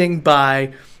missing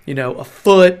by, a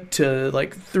foot to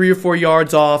like 3 or 4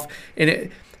 yards off. And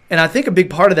I think a big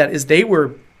part of that is they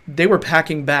were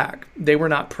packing back. They were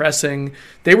not pressing.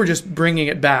 They were just bringing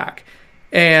it back.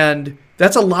 And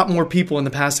that's a lot more people in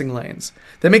the passing lanes.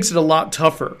 That makes it a lot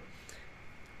tougher.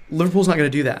 Liverpool's not going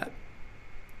to do that.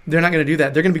 They're not going to do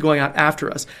that. They're going to be going out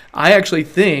after us. I actually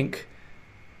think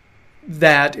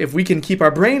that if we can keep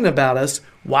our brain about us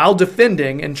while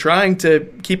defending and trying to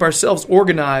keep ourselves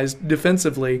organized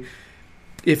defensively,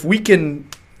 if we can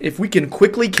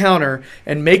quickly counter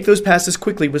and make those passes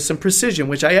quickly with some precision,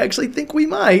 which I actually think we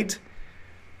might,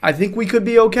 I think we could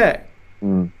be okay.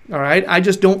 All right? I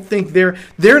just don't think they're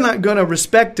not going to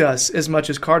respect us as much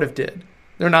as Cardiff did.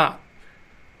 They're not.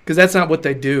 Because that's not what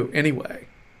they do anyway.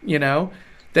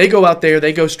 They go out there,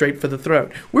 they go straight for the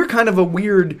throat. We're kind of a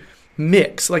weird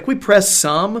mix. Like, we press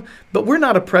some, but we're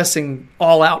not a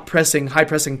all-out pressing,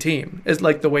 high-pressing team as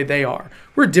like the way they are.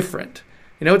 We're different.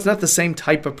 It's not the same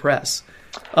type of press.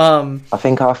 I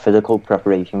think our physical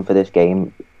preparation for this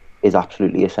game is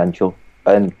absolutely essential.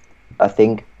 And I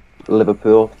think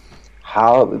Liverpool,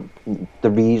 the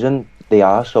reason they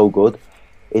are so good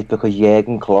is because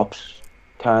Jurgen Klopp's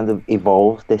kind of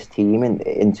evolved this team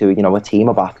into a team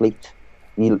of athletes.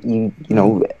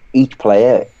 Each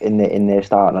player in their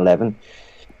starting 11,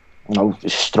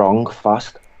 strong,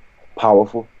 fast,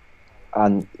 powerful,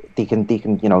 and they can hit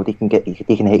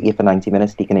you for 90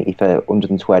 minutes. They can hit you for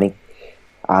 120,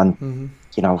 and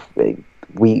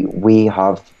we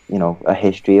have a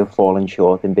history of falling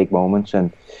short in big moments,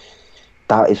 and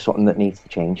that is something that needs to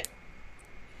change.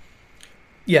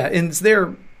 Yeah, and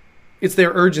it's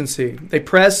their urgency. They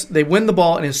press, they win the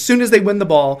ball, and as soon as they win the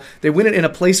ball, they win it in a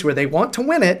place where they want to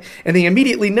win it, and they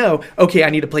immediately know, okay, I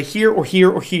need to play here or here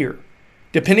or here.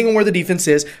 Depending on where the defense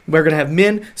is, we're going to have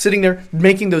men sitting there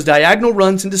making those diagonal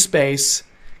runs into space,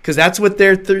 because that's what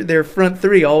their front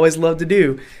three always love to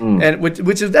do. And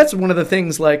that's one of the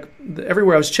things, like,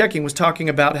 everywhere I was checking was talking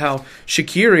about how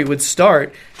Shaqiri would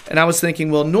start, and I was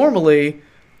thinking, well, normally,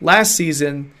 last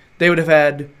season, they would have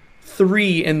had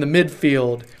 3 in the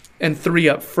midfield and 3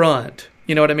 up front.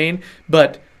 You know what I mean?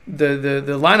 But the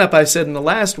lineup I said in the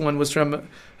last one was from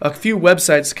a few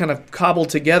websites kind of cobbled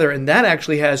together, and that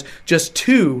actually has just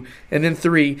 2 and then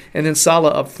 3 and then Salah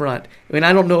up front. I mean,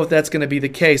 I don't know if that's going to be the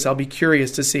case. I'll be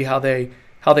curious to see how they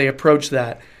approach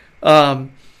that.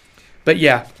 But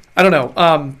yeah, I don't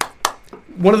know.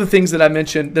 One of the things that I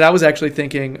mentioned that I was actually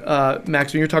thinking,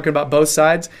 Max, when you're talking about both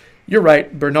sides, you're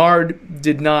right. Bernard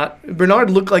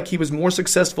looked like he was more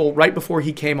successful right before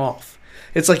he came off.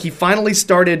 It's like he finally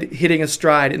started hitting a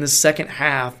stride in the second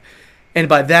half, And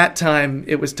by that time,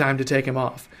 it was time to take him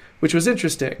off, which was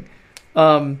interesting.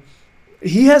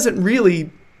 He hasn't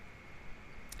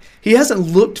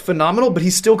looked phenomenal, but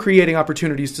he's still creating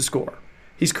opportunities to score.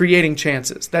 He's creating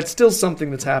chances. That's still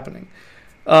something that's happening.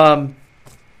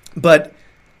 But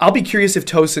I'll be curious if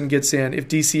Tosin gets in, if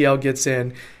DCL gets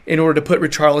in order to put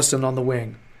Richarlison on the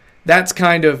wing. That's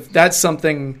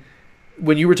something,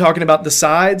 when you were talking about the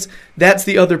sides, that's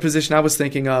the other position I was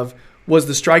thinking of, was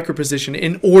the striker position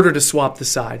in order to swap the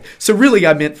side. So really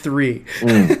I meant 3.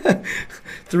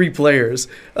 3 players.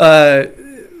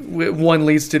 One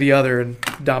leads to the other and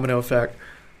domino effect.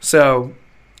 So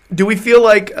do we feel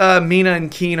like Mina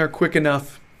and Keane are quick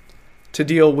enough to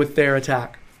deal with their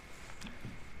attack?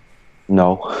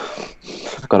 No.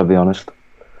 I've got to be honest.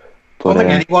 But, I don't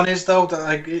think anyone is, though.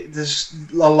 There's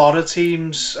a lot of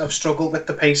teams have struggled with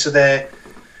the pace of their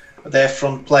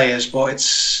front players, but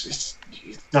it's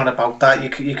not about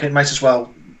that. You can might as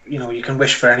well, you can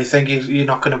wish for anything. You're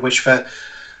not going to wish for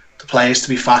the players to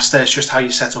be faster. It's just how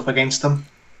you set up against them.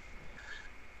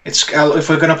 If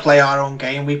we're going to play our own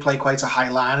game, we play quite a high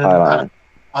line, and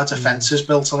our defence is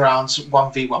built around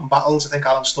 1v1 battles. I think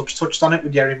Alan Stubbs touched on it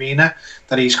with Yerry Mina,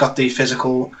 that he's got the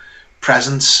physical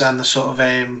presence and the sort of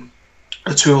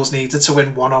the tools needed to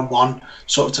win one-on-one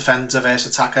sort of defender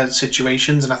versus attacker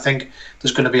situations, and I think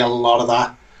there's going to be a lot of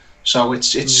that. So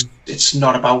it's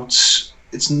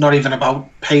not even about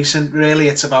pacing really.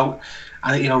 It's about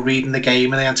reading the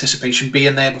game and the anticipation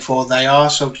being there before they are.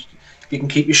 So if you can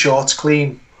keep your shorts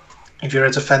clean, if you're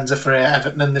a defender for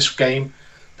Everton in this game,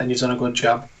 then you've done a good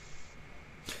job.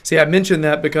 See, I mentioned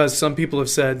that because some people have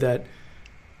said that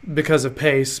because of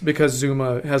pace, because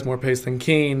Zuma has more pace than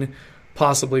Keane,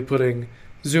 possibly putting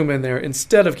Zuma in there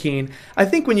instead of Keane. I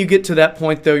think when you get to that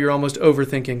point, though, you're almost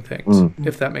overthinking things,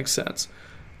 if that makes sense.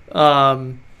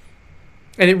 And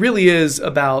it really is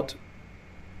about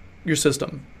your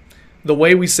system. The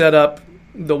way we set up,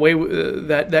 the way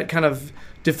that kind of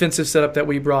defensive setup that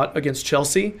we brought against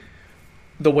Chelsea,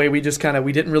 the way we just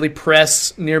we didn't really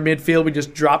press near midfield, we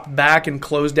just dropped back and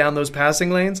closed down those passing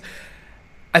lanes.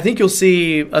 I think you'll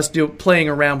see us playing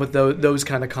around with those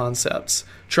kind of concepts,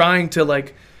 trying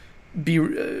to be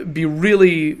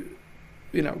really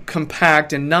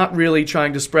compact and not really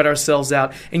trying to spread ourselves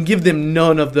out and give them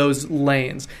none of those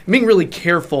lanes. Being really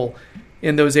careful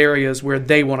in those areas where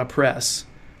they want to press.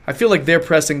 I feel like they're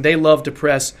pressing. They love to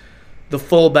press the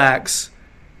fullbacks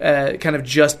kind of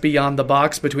just beyond the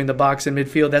box, between the box and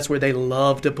midfield. That's where they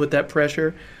love to put that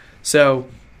pressure. So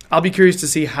I'll be curious to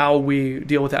see how we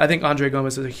deal with that. I think Andre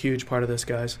Gomes is a huge part of this,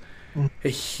 guys. A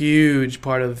huge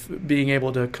part of being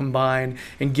able to combine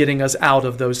and getting us out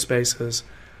of those spaces.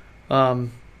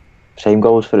 Same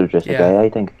goes for Idrissa Gueye, I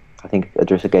think. I think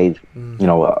Idrissa Gueye is,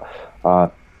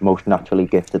 a most naturally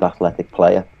gifted athletic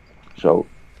player. So,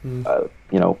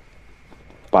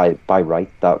 by right,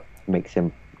 that makes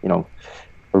him,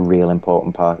 a real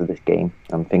important part of this game.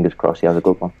 And fingers crossed he has a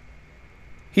good one.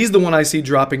 He's the one I see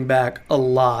dropping back a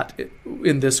lot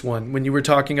in this one. When you were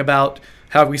talking about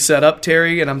how we set up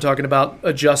Terry, and I'm talking about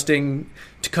adjusting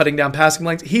to cutting down passing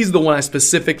lanes, he's the one I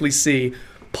specifically see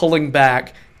pulling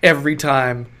back every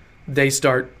time they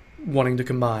start wanting to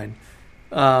combine.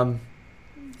 I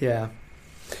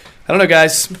don't know,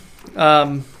 guys.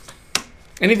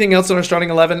 Anything else on our starting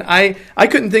 11? I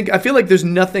couldn't think. I feel like there's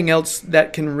nothing else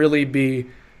that can really be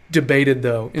debated,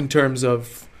 though, in terms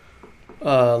of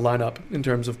lineup, in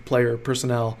terms of player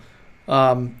personnel.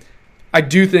 I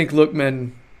do think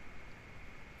Lookman,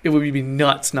 it would be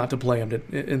nuts not to play him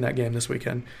in that game this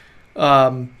weekend.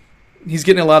 He's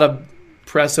getting a lot of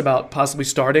press about possibly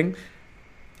starting.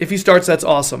 If he starts, that's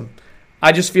awesome.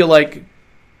 I just feel like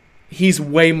he's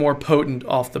way more potent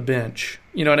off the bench.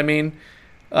 You know what I mean?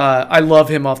 I love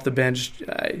him off the bench.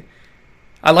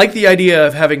 I like the idea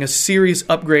of having a serious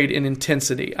upgrade in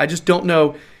intensity. I just don't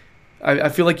know. I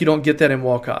feel like you don't get that in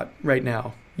Walcott right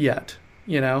now yet.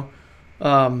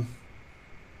 God,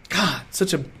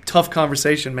 such a tough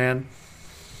conversation, man.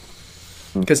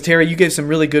 Because Terry, you gave some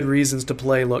really good reasons to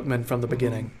play Lookman from the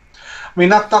beginning. I mean,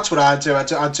 that's what I do.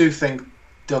 I do think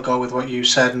they'll go with what you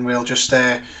said, and we'll just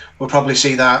we'll probably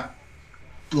see that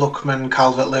Lookman,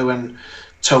 Calvert-Lewin,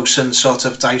 Tosin sort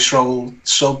of dice roll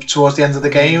sub towards the end of the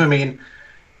game. I mean,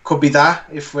 could be that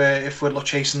if we're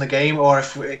chasing the game, or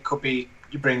if it could be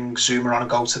you bring Zuma on and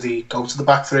go to the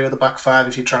back three or the back five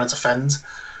if you're trying to defend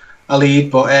a lead.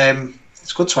 But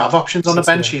it's good to have options on the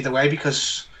bench either way,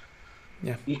 because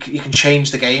you can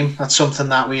change the game. That's something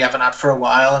that we haven't had for a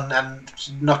while, and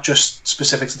not just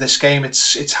specific to this game.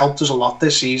 It's helped us a lot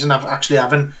this season. Actually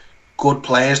having good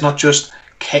players, not just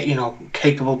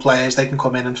capable players. They can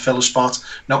come in and fill a spot.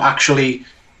 No, actually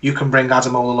you can bring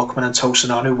Ademola Lookman and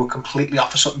Tosin on, who will completely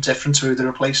offer something different to who they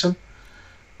replace him.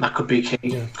 That could be key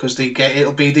because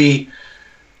it'll be the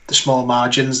small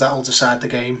margins that will decide the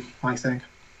game, I think.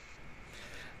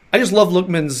 I just love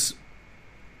Lookman's,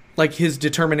 like, his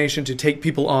determination to take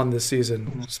people on this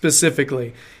season,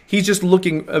 specifically. He's just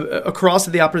looking across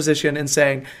at the opposition and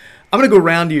saying, I'm going to go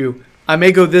around you. I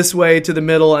may go this way to the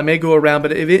middle. I may go around.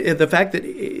 But if the fact that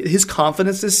his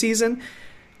confidence this season,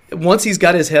 once he's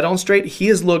got his head on straight, he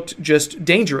has looked just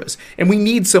dangerous. And we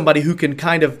need somebody who can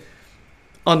kind of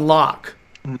unlock,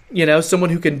 someone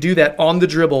who can do that on the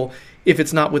dribble if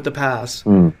it's not with the pass.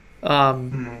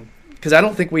 Because I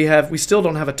don't think we still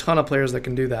don't have a ton of players that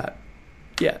can do that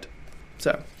yet.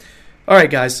 So, all right,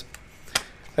 guys.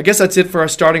 I guess that's it for our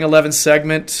starting 11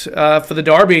 segment for the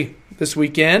Derby this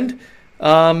weekend.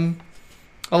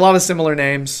 A lot of similar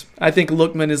names. I think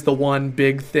Lookman is the one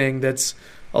big thing that's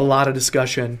a lot of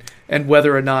discussion, and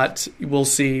whether or not we'll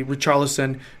see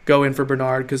Richarlison go in for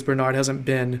Bernard, because Bernard hasn't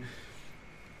been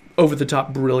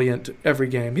over-the-top brilliant every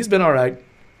game. He's been all right.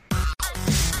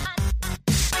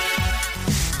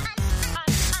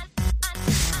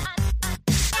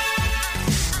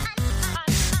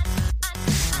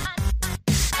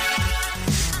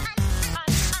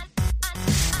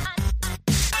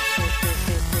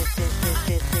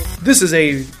 This is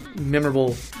a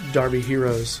memorable Derby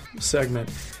Heroes segment.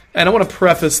 And I want to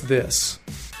preface this,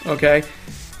 okay?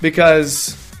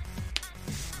 Because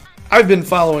I've been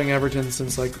following Everton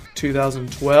since like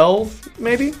 2012,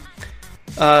 maybe.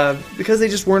 Because they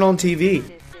just weren't on TV.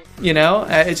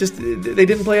 It's just, they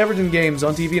didn't play Everton games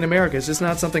on TV in America. It's just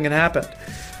not something that happened.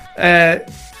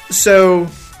 So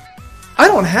I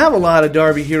don't have a lot of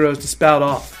Derby Heroes to spout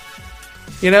off.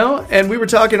 And we were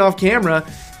talking off camera.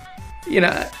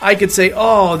 I could say,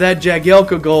 oh, that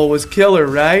Jagielka goal was killer,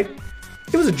 right?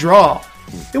 It was a draw.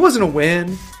 It wasn't a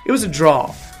win. It was a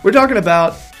draw. We're talking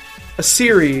about a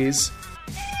series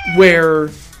where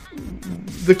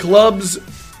the clubs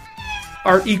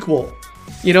are equal.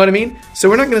 You know what I mean? So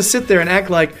we're not going to sit there and act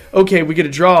like, okay, we get a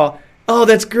draw. Oh,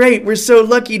 that's great. We're so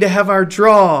lucky to have our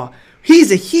draw.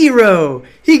 He's a hero.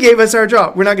 He gave us our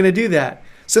draw. We're not going to do that.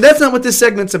 So that's not what this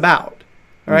segment's about.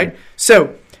 All right?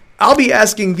 So I'll be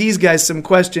asking these guys some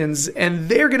questions, and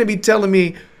they're going to be telling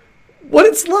me what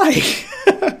it's like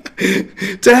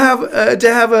to have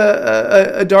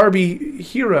a Derby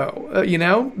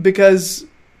hero, because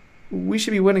we should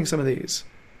be winning some of these.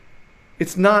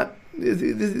 It's not.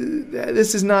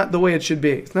 This is not the way it should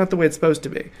be. It's not the way it's supposed to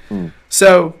be.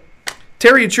 So,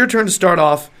 Terry, it's your turn to start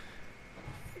off.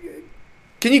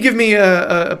 Can you give me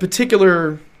a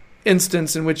particular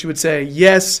instance in which you would say,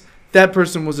 yes, that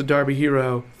person was a Derby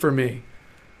hero for me?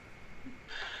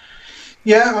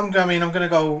 Yeah, I'm going to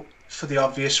go for the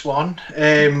obvious one.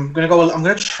 I'm going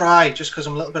to try, just because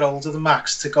I'm a little bit older than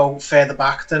Max, to go further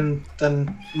back than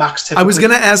Max typically. I was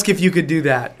going to ask if you could do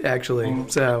that, actually.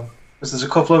 So, because there's a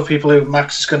couple of people who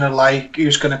Max is going to like,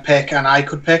 who's going to pick, and I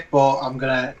could pick, but I'm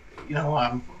going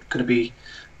to be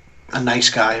a nice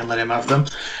guy and let him have them.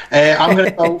 I'm going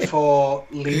to go for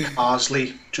Lee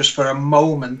Carsley, just for a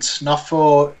moment, not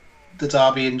for the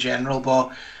Derby in general,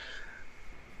 but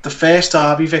the first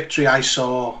Derby victory I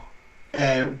saw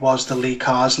was the Lee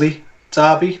Carsley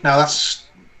Derby. Now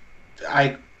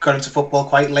I got into football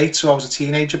quite late, so I was a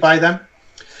teenager by then.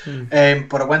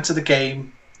 But I went to the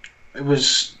game. It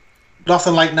was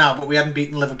nothing like now, but we hadn't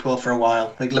beaten Liverpool for a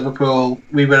while. Like Liverpool,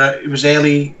 it was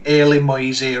early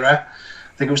Moyes era.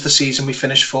 I think it was the season we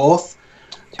finished fourth.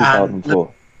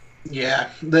 2004. Yeah,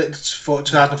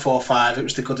 2004-05. It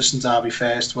was the Goodison Derby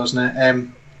first, wasn't it?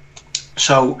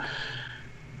 So,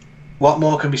 what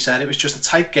more can be said? It was just a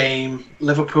tight game.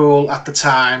 Liverpool at the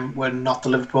time were not the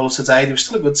Liverpool of today. They were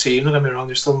still a good team. Don't get me wrong.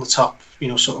 They were still in the top,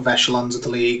 sort of echelons of the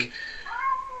league.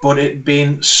 But it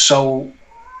being so.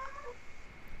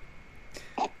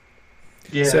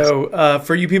 Yeah. So,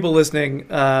 for you people listening,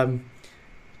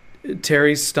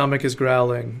 Terry's stomach is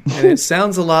growling, and it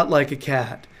sounds a lot like a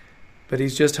cat. But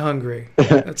he's just hungry.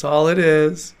 That's all it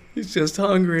is. He's just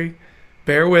hungry.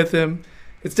 Bear with him.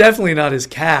 It's definitely not his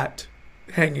cat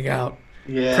hanging out,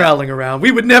 prowling around.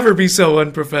 We would never be so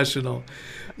unprofessional.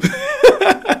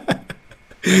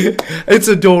 It's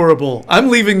adorable. I'm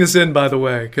leaving this in, by the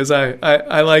way, because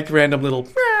I like random little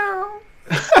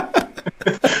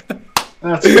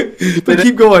But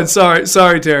keep going.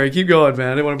 Sorry, Terry. Keep going,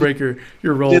 man. I didn't want to break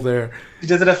your roll there. You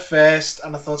did it at first,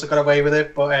 and I thought I got away with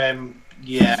it, but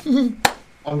yeah.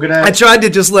 I tried to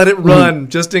just let it run,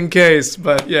 just in case,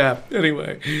 but yeah.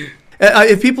 Anyway,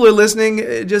 if people are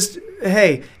listening, just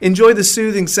enjoy the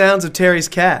soothing sounds of Terry's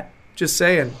cat. Just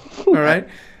saying. All right.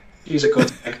 She's a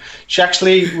good egg. She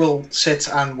actually will sit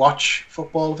and watch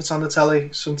football if it's on the telly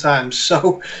sometimes.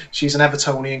 So she's an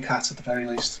Evertonian cat at the very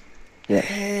least. Yeah.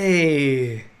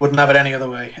 Hey. Wouldn't have it any other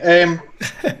way.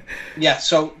 Yeah,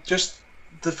 so just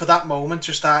for that moment,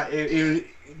 just that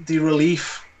the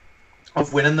relief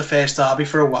of winning the first derby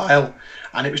for a while,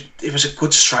 and it was a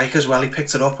good strike as well. He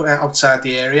picked it up outside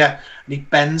the area and he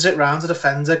bends it round the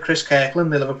defender, Chris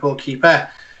Kirkland, the Liverpool keeper.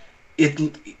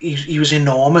 He was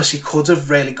enormous. He could have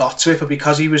really got to it, but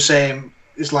because he was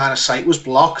his line of sight was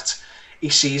blocked, he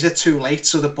sees it too late,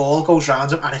 so the ball goes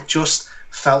round him, and it just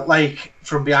felt like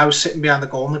I was sitting behind the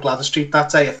goal in the Gladys Street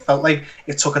that day. It felt like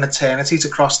it took an eternity to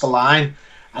cross the line,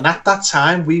 and at that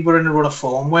time we were in a run of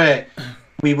form where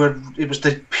it was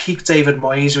the peak David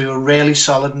Moyes. We were really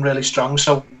solid and really strong,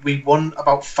 so we won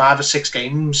about 5 or 6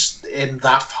 games in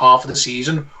that half of the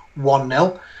season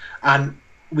 1-0, and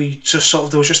we just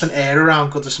there was just an air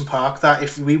around Goodison Park that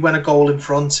if we went a goal in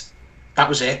front, that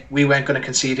was it. We weren't going to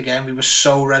concede again. We were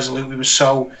so resolute. We were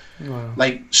so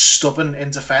stubborn in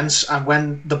defence. And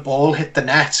when the ball hit the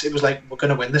net, it was like, we're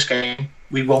going to win this game.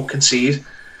 We won't concede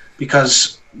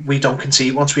because we don't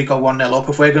concede once we go 1-0 up.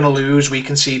 If we're going to lose, we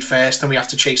concede first and we have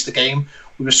to chase the game.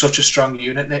 We were such a strong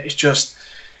unit. And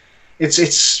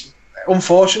it's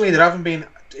unfortunately there haven't been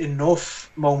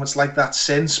enough moments like that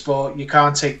since, but you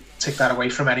can't take that away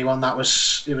from anyone. It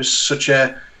was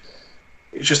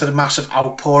just a massive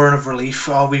outpouring of relief.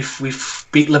 Oh, we've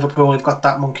beat Liverpool. We've got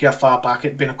that monkey off our back.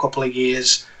 It'd been a couple of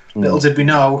years. Little did we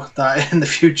know that in the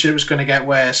future it was going to get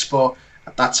worse. But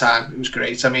at that time, it was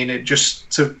great. I mean,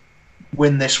 just to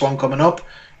win this one coming up,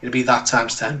 it'd be that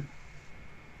times 10.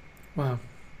 Wow.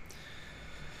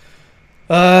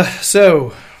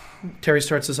 So Terry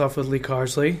starts us off with Lee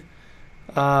Carsley,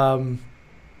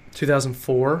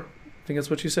 2004. I think that's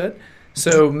what you said.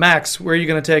 So Max, where are you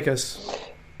going to take us?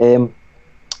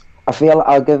 I feel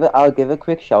I'll give a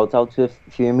quick shout out to a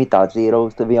few of my dad's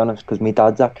heroes, to be honest, because my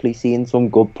dad's actually seen some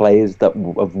good players that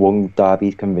have won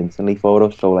derbies convincingly for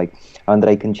us. So like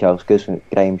Andrei Kanchelskis and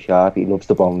Graham Sharp, he loves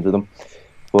the bones of them.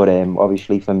 But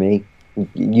obviously for me,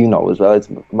 you know as well, it's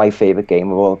my favourite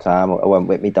game of all time. I went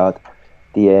with my dad,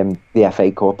 the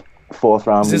FA Cup 4th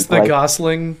round. Is this the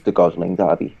Gosling? The Gosling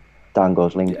derby, Dan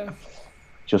Gosling. Yeah.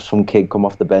 Just some kid come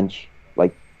off the bench.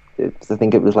 Like I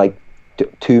think it was like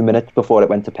 2 minutes before it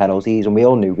went to penalties, and we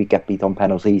all knew we'd get beat on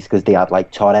penalties because they had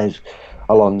like Torres,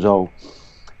 Alonso,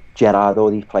 Gerrard,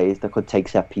 all these players that could take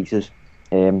set pieces.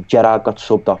 Gerrard got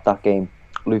subbed off that game.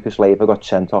 Lucas Leiva got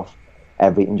sent off.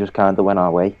 Everything just kind of went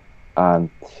our way, and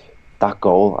that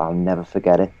goal, I'll never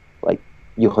forget it. Like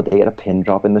you could hear a pin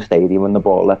drop in the stadium when the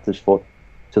ball left his foot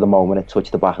to the moment it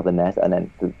touched the back of the net, and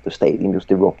then the stadium just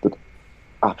erupted,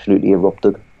 absolutely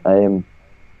erupted.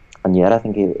 And yeah, I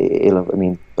think I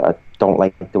mean, I don't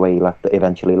like the way he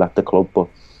eventually left the club, but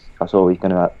that's always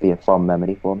going to be a fond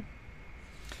memory for him.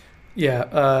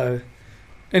 Yeah,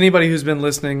 anybody who's been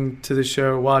listening to the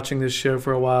show, watching this show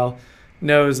for a while,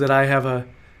 knows that I have a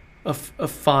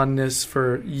fondness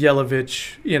for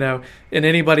Jelavic, you know, and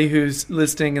anybody who's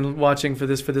listening and watching for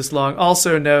this long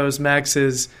also knows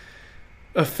Max's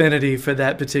affinity for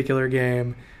that particular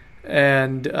game,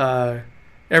 and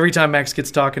every time Max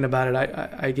gets talking about it,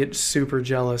 I get super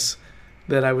jealous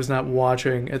that I was not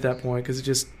watching at that point, because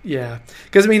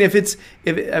because I mean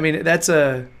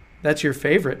that's your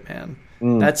favorite, man.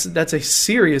 That's a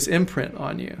serious imprint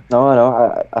on you.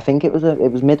 No, I think it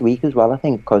was midweek as well. I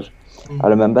think because I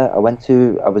remember I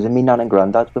was in my nan and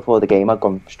granddad's before the game. I'd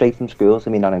gone straight from school to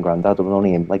my nan and granddad. I was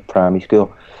only in like primary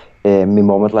school. My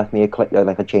mum had left me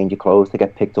a change of clothes to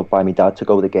get picked up by my dad to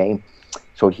go to the game.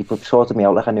 So he sorted me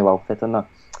out like a new outfit and that.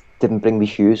 Didn't bring me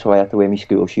shoes, so I had to wear my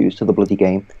school shoes to the bloody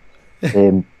game.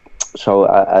 So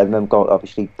I remember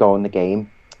going the game.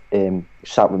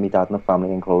 Sat with my dad in the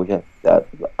family enclosure.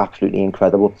 Absolutely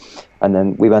incredible. And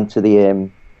then we went to the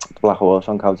Black Horse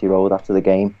on County Road after the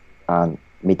game, and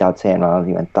my dad turned around and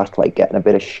he went, "That's like getting a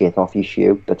bit of shit off your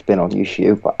shoe that's been on your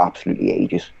shoe for absolutely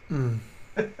ages."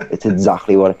 It's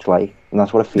exactly what it's like, and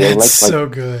that's what it feels like. So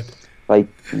good. Like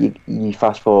you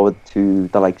fast forward to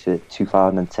the likes of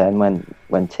 2010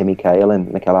 when Timmy Cahill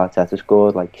and Mikel Arteta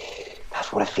scored. Like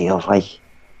that's what it feels like.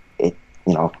 It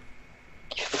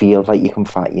feels like you can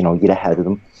fight. You're ahead of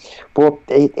them, but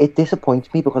it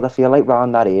disappoints me because I feel like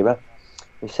around that era,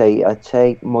 I'd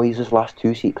say Moyes' last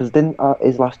 2 seasons, because then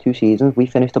his last 2 seasons we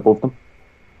finished above them,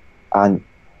 and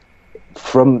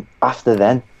from after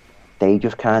then they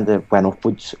just kind of went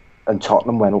upwards, and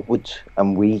Tottenham went upwards,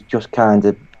 and we just kind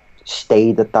of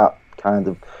stayed at that kind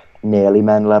of nearly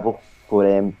men level. But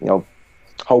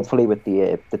hopefully with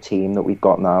the team that we've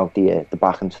got now, the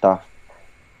backing staff,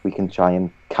 we can try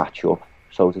and catch up,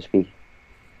 so to speak.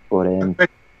 But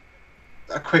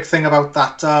a quick thing about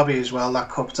that derby as well, that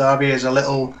cup derby, is a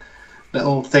little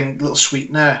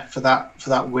sweetener for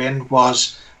that win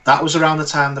was around the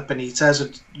time that Benitez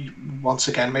had once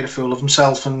again made a fool of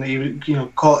himself, and he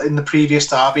caught in the previous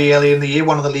derby earlier in the year,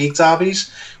 one of the league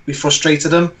derbies. We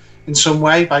frustrated him in some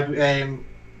way by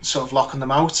sort of locking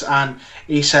them out, and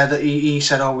he said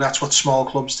oh, that's what small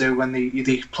clubs do when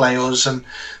they play us and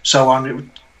so on,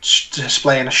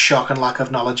 displaying a shocking lack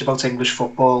of knowledge about English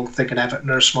football, thinking Everton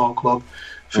are a small club.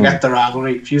 Forget the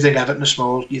rivalry. If you think Everton are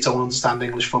small, you don't understand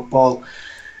English football.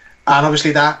 And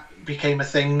obviously that became a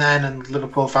thing then, and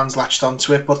Liverpool fans latched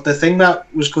onto it. But the thing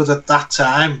that was good at that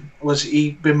time was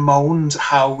he bemoaned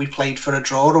how we played for a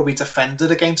draw, or we defended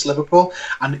against Liverpool.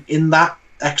 And in that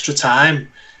extra time,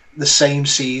 the same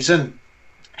season,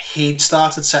 he'd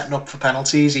started setting up for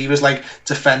penalties. He was like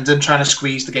defending, trying to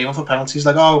squeeze the game off for penalties.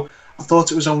 Like, oh, I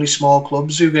thought it was only small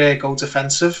clubs who go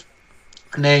defensive.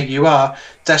 And there you are,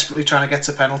 desperately trying to get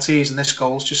to penalties, and this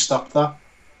goal's just stopped that.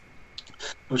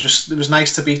 It was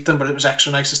nice to beat them, but it was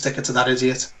extra nice to stick it to that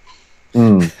idiot.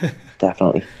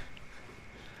 Definitely.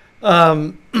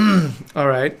 All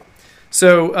right.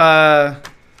 So,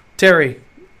 Terry,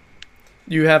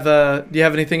 do you have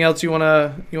anything else you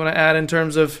wanna add in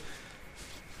terms of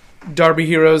derby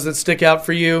heroes that stick out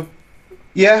for you?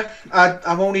 Yeah, I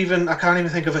can't even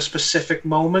think of a specific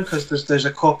moment because there's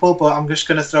a couple, but I'm just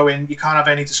going to throw in, you can't have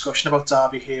any discussion about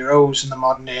derby heroes in the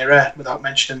modern era without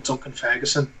mentioning Duncan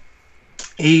Ferguson.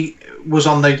 He was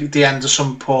on the end of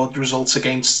some poor results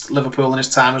against Liverpool in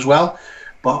his time as well,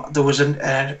 but there was an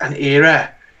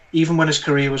era, even when his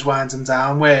career was winding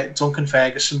down, where Duncan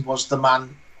Ferguson was the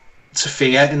man to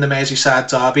fear in the Merseyside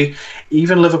derby.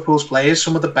 Even Liverpool's players,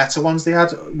 some of the better ones they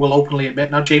had, will openly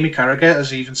admit. Now, Jamie Carragher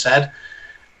has even said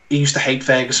he used to hate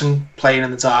Ferguson playing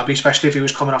in the derby, especially if he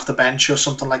was coming off the bench or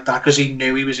something like that, because he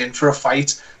knew he was in for a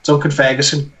fight. Duncan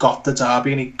Ferguson got the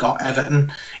derby and he got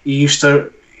Everton. He used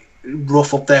to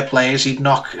rough up their players. He'd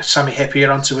knock Sami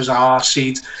Hyypiä onto his arse.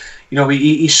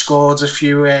 He scored a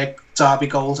few derby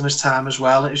goals in his time as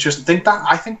well. It's just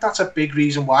I think that's a big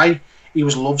reason why he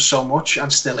was loved so much,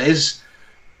 and still is,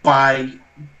 by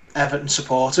Everton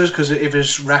supporters, because of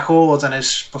his record and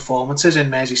his performances in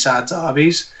Merseyside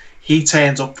derbies. He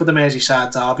turned up for the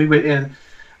Merseyside derby in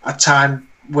a time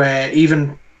where,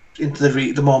 even into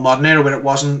the more modern era, where it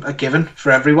wasn't a given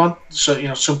for everyone.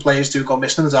 So, some players do go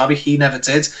missing in the derby. He never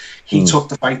did. He took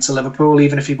the fight to Liverpool,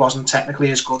 even if he wasn't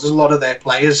technically as good as a lot of their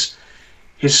players.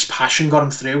 His passion got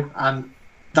him through, and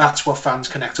that's what fans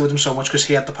connected with him so much, because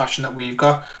he had the passion that we've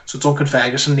got. So Duncan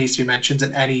Ferguson needs to be mentioned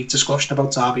in any discussion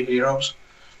about derby heroes.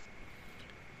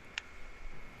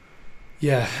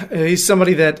 Yeah, he's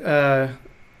somebody that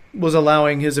was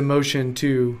allowing his emotion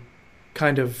to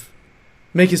kind of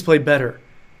make his play better,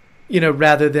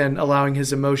 rather than allowing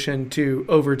his emotion to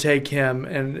overtake him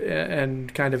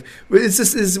and kind of. This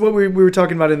is what we were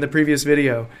talking about in the previous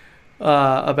video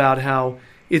about how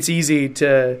it's easy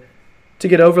to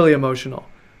get overly emotional,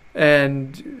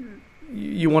 and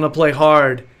you want to play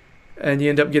hard, and you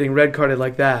end up getting red carded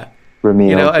like that.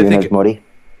 Ramiro, Funes Mori.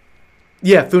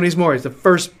 Yeah, Funes Mori is the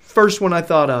first one I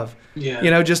thought of.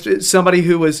 Yeah. Just somebody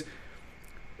who was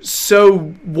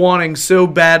so wanting so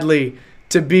badly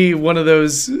to be one of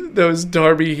those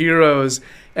derby heroes,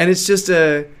 and it's just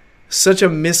such a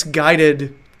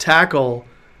misguided tackle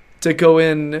to go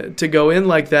in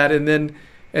like that, and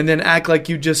then act like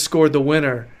you just scored the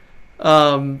winner.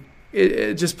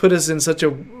 It just put us in such a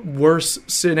worse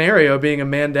scenario, being a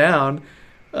man down.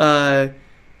 But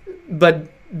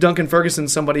Duncan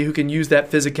Ferguson's somebody who can use that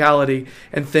physicality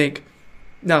and think,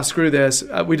 "No, screw this.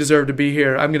 We deserve to be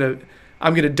here. I'm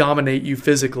gonna dominate you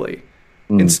physically,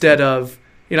 instead of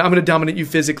I'm gonna dominate you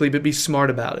physically, but be smart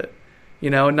about it,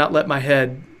 and not let my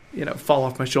head fall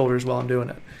off my shoulders while I'm doing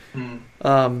it."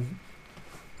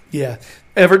 Yeah,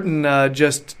 Everton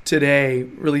just today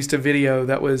released a video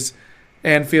that was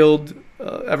Anfield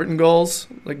Everton goals,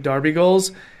 like derby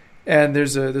goals, and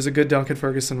there's a good Duncan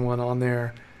Ferguson one on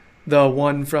there. The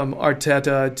one from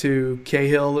Arteta to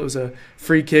Cahill, it was a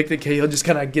free kick that Cahill just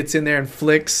kind of gets in there and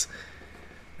flicks.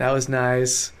 That was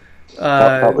nice.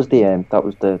 That was the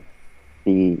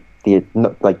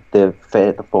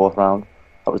fourth round.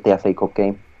 That was the FA Cup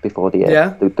game before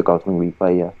the Godwin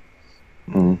replay. Yeah.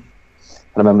 I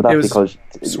remember that because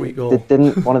sweet goal.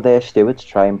 Didn't one of their stewards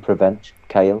try and prevent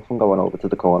Cahill from going over to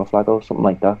the corner flag or something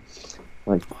like that?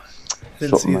 Like,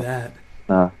 didn't see that.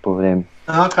 Nah, but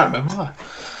I can't remember that.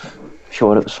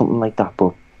 Sure, it was something like that.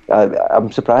 But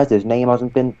I'm surprised his name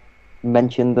hasn't been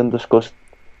mentioned and discussed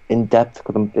in depth,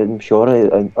 because I'm sure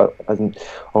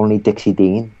only Dixie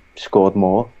Dean scored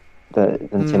more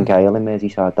than Tim Cahill in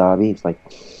Merseyside derby. It's like,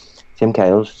 Tim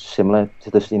Cahill's similar to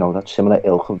this, that similar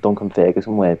ilk of Duncan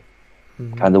Ferguson, where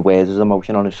kind of wears his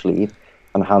emotion on his sleeve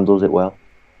and handles it well.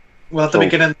 Well, at the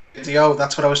beginning of the video,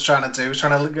 that's what I was trying to do. I was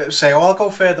trying to say, I'll go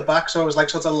further back. So I was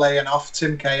like sort of laying off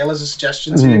Tim Cahill as a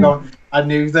suggestion to you. Going, I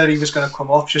knew that he was going to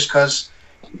come up just because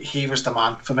he was the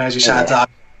man for Merseyside. Yeah.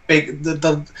 Big,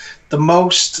 the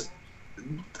most,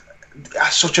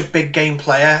 such a big game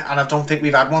player, and I don't think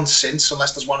we've had one since,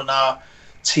 unless there's one in our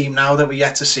team now that we're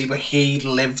yet to see. But he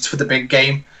lived for the big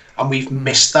game, and we've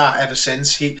missed that ever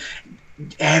since.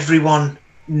 Everyone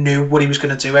knew what he was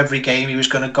going to do every game. He was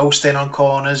going to ghost in on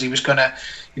corners. He was going to,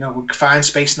 find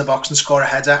space in the box and score a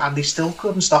header, and they still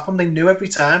couldn't stop him. They knew every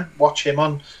time. Watch him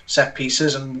on set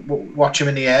pieces and watch him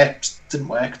in the air. It didn't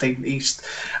work. There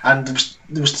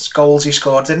was goals he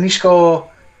scored. Didn't he score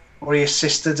where he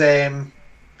assisted?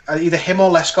 Either him or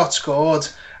Lescott scored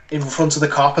in front of the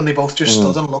cop, and they both just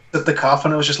stood and looked at the cop,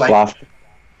 and it was just like,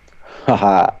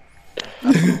 Haha.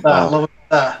 love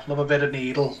a bit of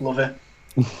needle, love it.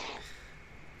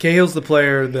 Cahill's the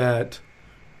player that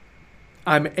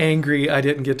I'm angry I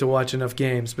didn't get to watch enough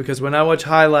games, because when I watch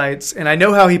highlights, and I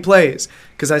know how he plays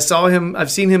because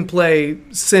I've seen him play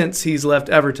since he's left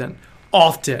Everton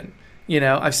often.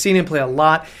 I've seen him play a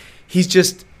lot. He's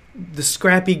just the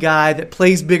scrappy guy that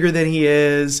plays bigger than he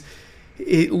is.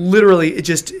 He's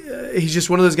just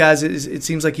one of those guys. It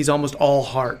seems like he's almost all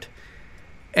heart,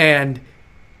 and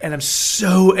I'm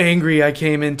so angry I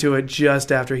came into it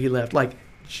just after he left, like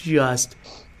just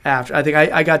after. I think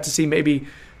I got to see maybe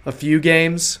a few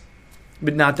games,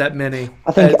 but not that many.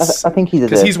 I think he did,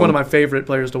 because he's one of my favorite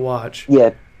players to watch.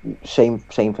 Yeah, same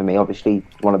for me. Obviously,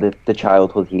 one of the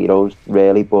childhood heroes,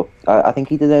 really. But I think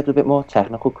he deserves a bit more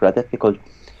technical credit, because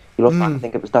you look back, I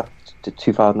think it was that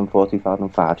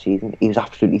 2004-2005 season. He was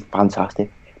absolutely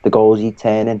fantastic. The goals he'd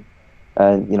turn in,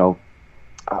 and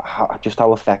just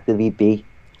how effective he'd be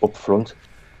up front.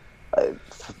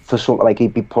 For some, like,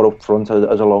 he'd be put up front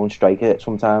as a lone striker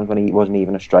sometimes when he wasn't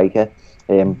even a striker.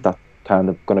 That's kind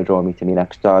of going to draw me to my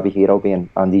next Derby hero, being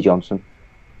Andy Johnson,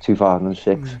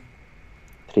 2006,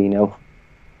 3-0.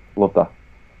 Love that.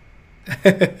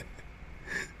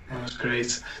 That was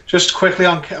great. Just quickly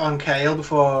on Cahill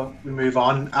before we move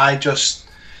on,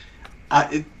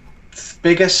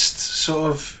 biggest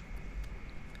sort of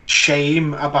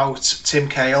shame about Tim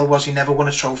Cahill was he never won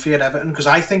a trophy at Everton, because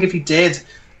I think if he did,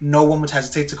 no one would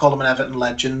hesitate to call him an Everton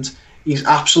legend. He's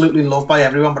absolutely loved by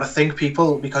everyone, but I think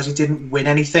people, because he didn't win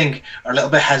anything, are a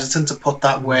little bit hesitant to put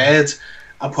that word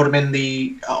and put him in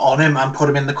the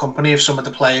company of some of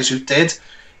the players who did.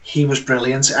 He was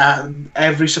brilliant.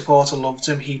 Every supporter loved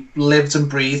him. He lived and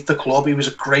breathed the club. He was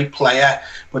a great player,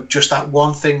 but just that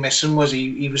one thing missing was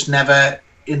he was never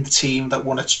in the team that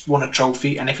won a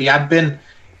trophy. And if he had been,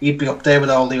 he'd be up there with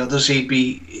all the others. He'd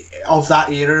be of that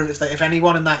era. If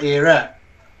anyone in that era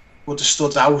would have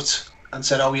stood out and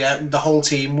said, oh yeah, the whole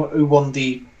team who won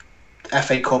the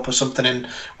FA Cup or something in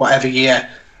whatever year,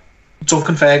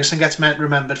 Duncan Ferguson gets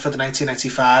remembered for the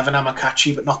 1995 and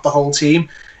Amokachi, but not the whole team.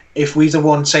 If we'd have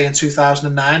won, say, in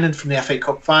 2009 and from the FA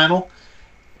Cup final,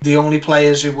 the only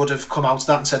players who would have come out of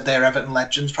that and said they're Everton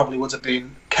legends probably would have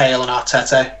been Cahill and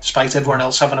Arteta, despite everyone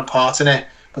else having a part in it.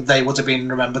 But they would have been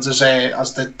remembered as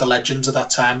the legends of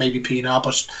that time, maybe Pienaar,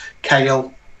 but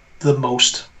Cahill the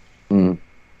most.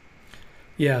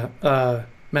 Yeah,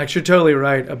 Max, you're totally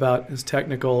right about his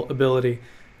technical ability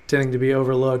tending to be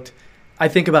overlooked. I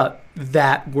think about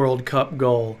that World Cup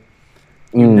goal.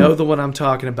 You know the one I'm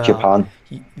talking about. Japan.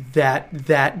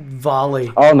 That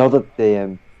volley. Oh no,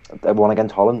 the one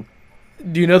against Holland.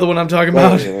 Do you know the one I'm talking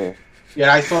about?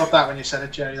 Yeah, I thought that when you said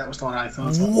it, Jerry. That was the one I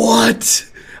thought.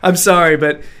 What? I'm sorry,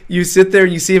 but you sit there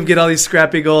and you see him get all these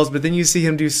scrappy goals, but then you see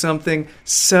him do something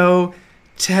so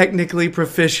technically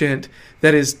proficient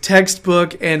that is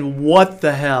textbook, and what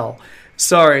the hell?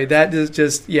 Sorry, that is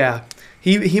just, yeah.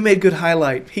 He made good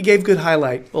highlight. He gave good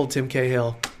highlight, old Tim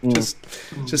Cahill. Just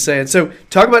saying. So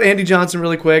talk about Andy Johnson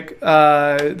really quick. We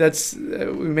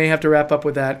may have to wrap up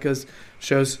with that because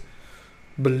show's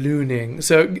ballooning.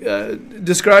 So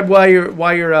describe why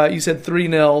you're you said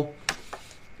 3-0.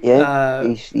 Yeah,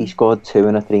 he scored 2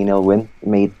 in a 3-0 win. He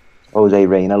made Jose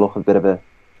Reina look a bit of a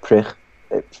prick.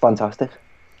 It's fantastic.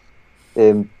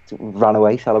 Ran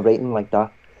away celebrating like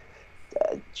that.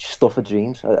 Stuff of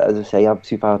dreams. As I say, I'm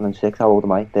 2006. How old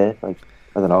am I there? Like,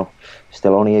 I don't know.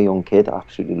 Still only a young kid.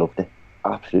 Absolutely loved it.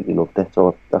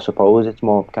 So I suppose it's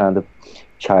more kind of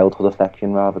childhood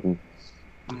affection rather than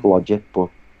logic. But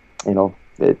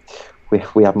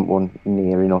we haven't won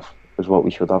near enough as what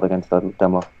we should have against them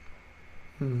lot.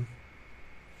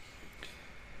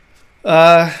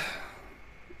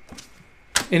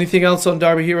 Anything else on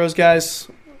Derby Heroes, guys?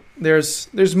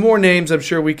 there's more names I'm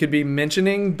sure we could be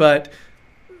mentioning, but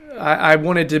I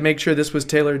wanted to make sure this was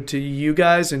tailored to you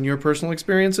guys and your personal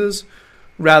experiences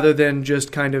rather than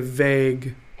just kind of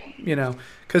vague,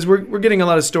 because we're getting a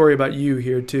lot of story about you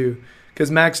here too. Because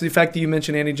Max, the fact that you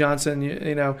mentioned Andy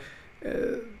Johnson,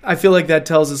 I feel like that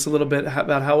tells us a little bit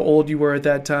about how old you were at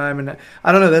that time, and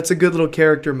I don't know, that's a good little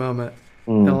character moment.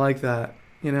 I like that,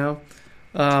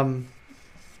 Gotta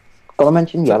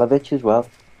mention Jelavic as well.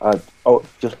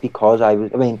 Just because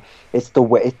it's the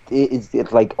way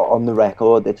it's like on the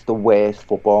record, it's the worst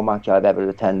football match I've ever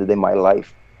attended in my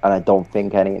life, and I don't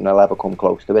think anything will ever come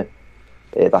close to it.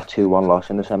 That 2-1 loss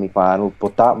in the semi-final,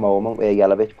 but that moment where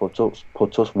Jelavic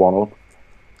puts us 1 up,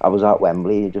 I was at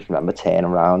Wembley. I just remember turning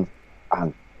around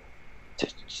and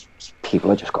just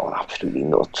people are just going absolutely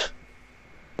nuts.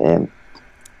 I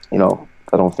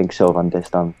don't think Sylvain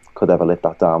Distin could ever live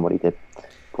that down what he did.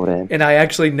 But, and I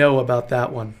actually know about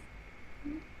that one.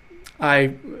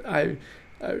 I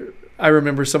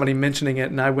remember somebody mentioning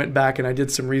it, and I went back and I did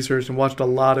some research and watched a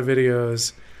lot of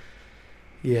videos.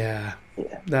 Yeah,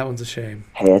 that one's a shame.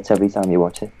 Hurts every time you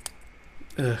watch it.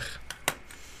 Ugh.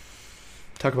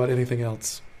 Talk about anything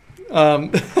else. All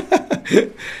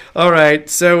right,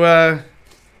 so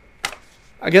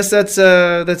I guess that's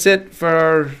it for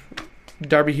our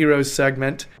Derby Heroes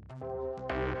segment.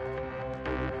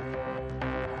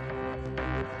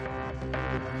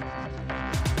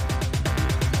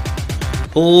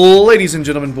 Ladies and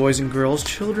gentlemen, boys and girls,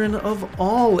 children of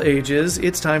all ages,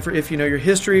 it's time for If You Know Your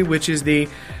History, which is the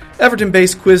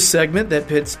Everton-based quiz segment that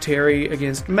pits Terry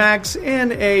against Max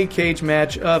in a cage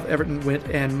match of Everton wit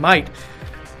and might.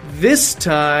 This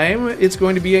time, it's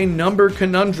going to be a number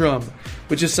conundrum,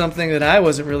 which is something that I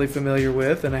wasn't really familiar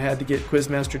with, and I had to get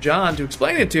Quizmaster John to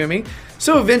explain it to me.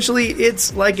 So eventually,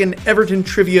 it's like an Everton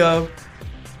trivia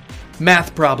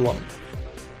math problem.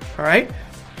 All right?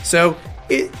 So,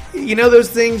 those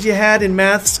things you had in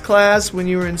maths class when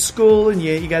you were in school and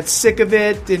you got sick of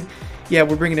it, and yeah,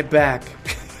 we're bringing it back.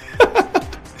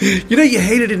 You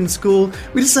hated it in school.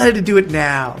 We decided to do it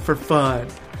now for fun.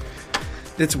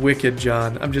 It's wicked,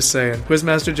 John. I'm just saying.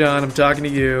 Quizmaster John, I'm talking to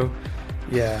you.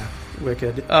 Yeah,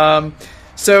 wicked.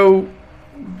 So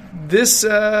this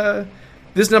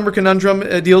number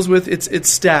conundrum deals with its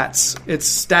stats.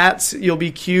 Its stats. You'll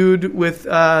be cued with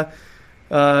a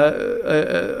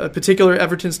particular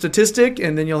Everton statistic,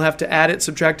 and then you'll have to add it,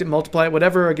 subtract it, multiply it,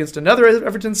 whatever, against another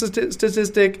Everton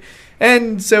statistic.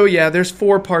 And so, there's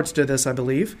 4 parts to this, I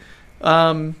believe,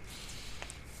 or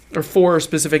 4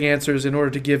 specific answers in order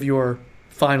to give your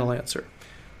final answer.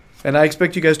 And I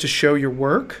expect you guys to show your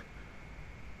work.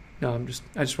 No,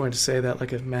 I just wanted to say that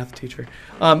like a math teacher.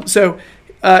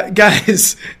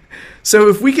 Guys, so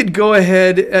if we could go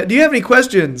ahead, do you have any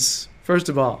questions? First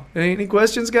of all, any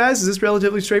questions, guys? Is this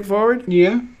relatively straightforward?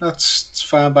 Yeah, it's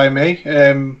fine by me.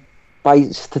 By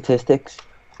statistics,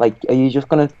 are you just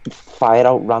going to fire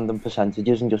out random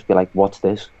percentages and just be like, what's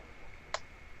this?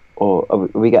 Or are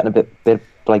we getting a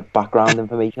bit background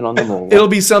information on them? Or it'll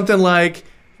be something like,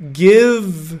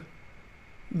 give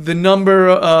the number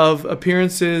of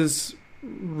appearances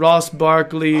Ross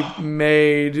Barkley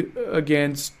made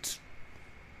against,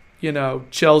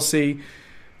 Chelsea,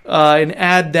 and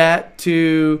add that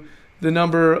to the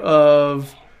number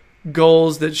of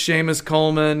goals that Seamus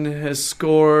Coleman has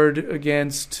scored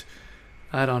against,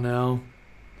 I don't know,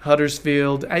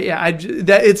 Huddersfield.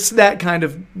 It's that kind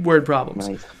of word problems.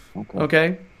 Nice.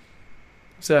 Okay?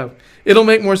 So it'll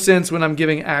make more sense when I'm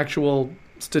giving actual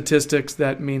statistics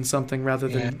that mean something rather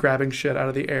than grabbing shit out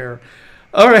of the air.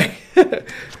 All right.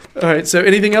 All right. So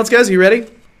anything else, guys? Are you ready?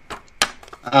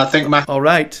 I think Matt. All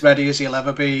right. Ready as he'll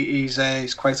ever be. He's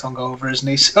quite hungover, isn't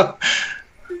he? So.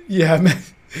 Yeah, man.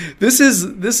 This is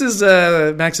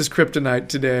Max's kryptonite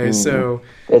today. Mm-hmm. So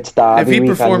it's Derby if he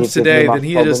performs today, then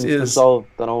he just is. Don't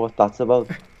know what that's about.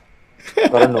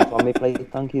 Got enough on me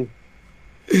plate. Thank you.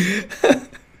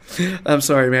 I'm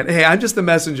sorry, man. Hey, I'm just the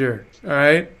messenger. All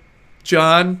right,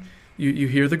 John. You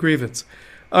hear the grievance.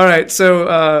 All right.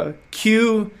 So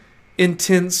cue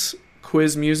intense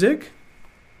quiz music.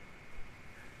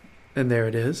 And there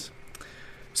it is.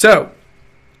 So,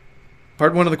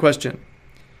 part 1 of the question.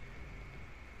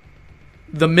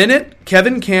 The minute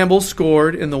Kevin Campbell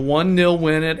scored in the 1-0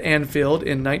 win at Anfield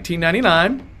in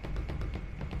 1999,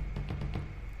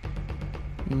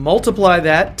 multiply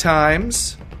that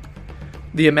times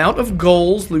the amount of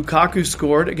goals Lukaku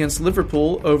scored against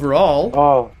Liverpool overall.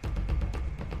 Oh,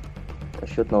 I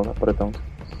should know that, but I don't.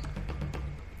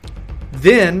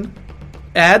 Then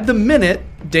add the minute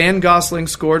Dan Gosling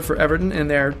scored for Everton in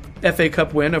their FA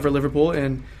Cup win over Liverpool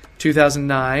in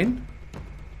 2009.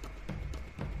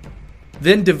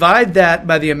 Then divide that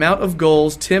by the amount of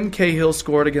goals Tim Cahill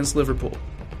scored against Liverpool.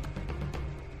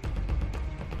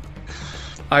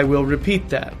 I will repeat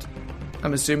that.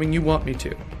 I'm assuming you want me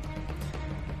to.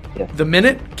 Yeah. The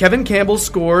minute Kevin Campbell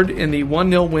scored in the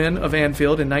 1-0 win of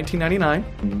Anfield in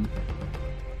 1999.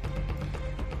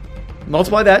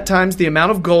 Multiply that times the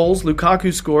amount of goals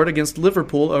Lukaku scored against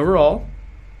Liverpool overall.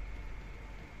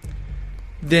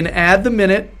 Then add the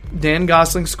minute Dan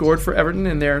Gosling scored for Everton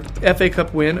in their FA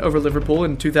Cup win over Liverpool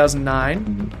in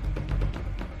 2009.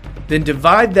 Then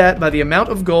divide that by the amount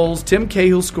of goals Tim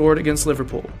Cahill scored against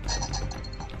Liverpool.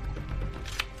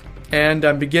 And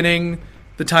I'm beginning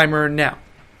the timer now.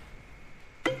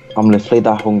 I'm literally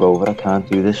that hungover, I can't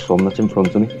do this sum that's in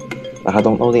front of me. Like, I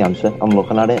don't know the answer. I'm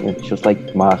looking at it and it's just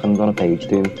like markings on a page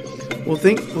to me. We'll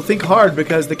think hard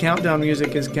because the countdown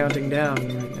music is counting down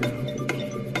right now.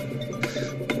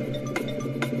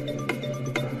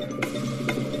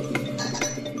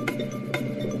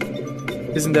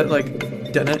 Isn't that like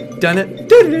done it,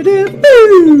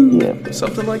 boo! Yeah.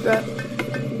 Something like that?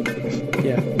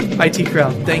 Yeah. IT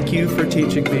crowd, thank you for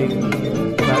teaching me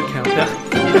about countdown.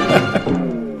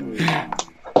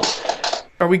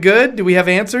 Are we good? Do we have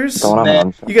answers? Don't have an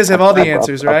answer. You guys have all the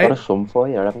answers, right? I've got a sum for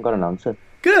you. I haven't got an answer.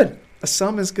 Good. A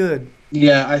sum is good.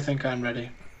 Yeah, I think I'm ready.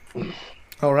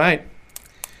 All right.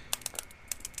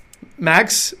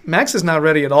 Max is not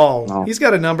ready at all. No. He's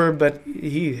got a number, but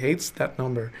he hates that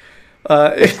number.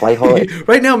 Like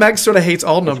right now, Max sort of hates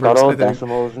all numbers. It's got all I think.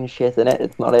 decimals and shit in it.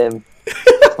 It's not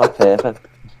perfect.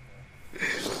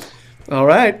 All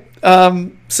right.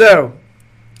 So,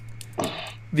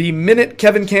 the minute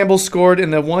Kevin Campbell scored in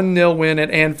the 1-0 win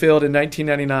at Anfield in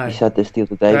 1999. You said this the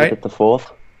other day. Right. Was it the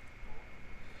fourth?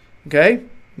 Okay.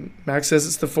 Max says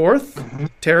it's the fourth. Mm-hmm.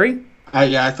 Terry?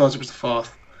 Yeah, I thought it was the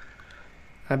fourth.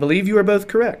 I believe you are both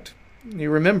correct. You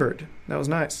remembered. That was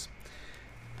nice.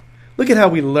 Look at how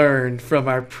we learned from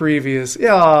our previous...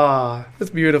 Yeah,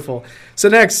 that's beautiful. So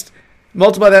next,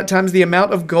 multiply that times the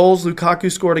amount of goals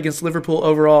Lukaku scored against Liverpool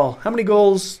overall. How many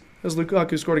goals has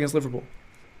Lukaku scored against Liverpool?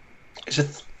 Is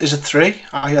it 3?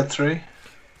 I had 3.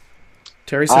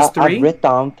 Terry says 3. I've written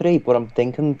down 3, but I'm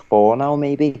thinking 4 now,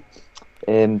 maybe.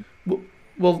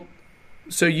 Well,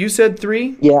 so you said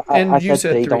 3? Yeah, and I you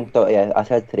said 3. Yeah, I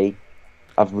said 3.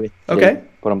 I've written 3, okay,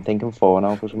 but I'm thinking 4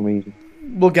 now for some reason.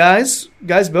 Well, guys,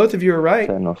 both of you are right.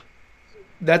 Fair enough.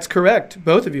 That's correct,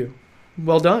 both of you.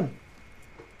 Well done.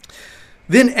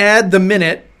 Then add the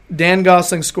minute Dan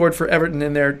Gosling scored for Everton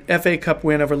in their FA Cup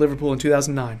win over Liverpool in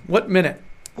 2009. What minute?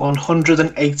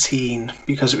 118,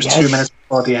 because it was Yes. 2 minutes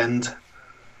before the end.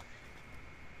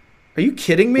 Are you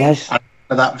kidding me? Yes. I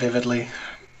remember that vividly.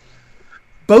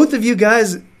 Both of you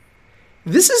guys,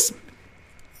 this is,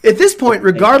 at this point,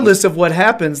 regardless of what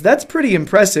happens, that's pretty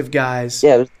impressive, guys.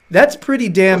 Yeah, That's pretty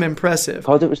damn impressive.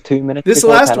 because it was 2 minutes This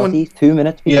before last penalties. 2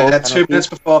 minutes before Yeah, penalties. 2 minutes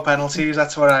before penalties.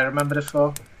 That's what I remembered it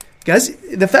for. Guys,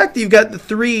 the fact that you've got the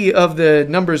 3 of the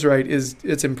numbers right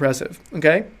it's impressive,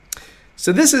 okay?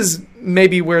 So this is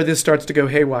maybe where this starts to go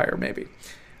haywire, maybe.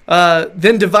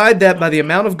 Then divide that by the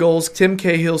amount of goals Tim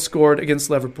Cahill scored against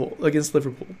Liverpool.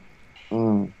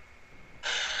 Mm.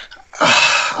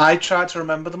 I tried to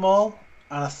remember them all,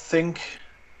 and I think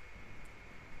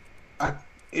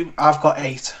I've got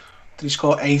 8. Did he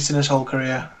score 8 in his whole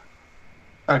career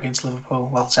against Liverpool?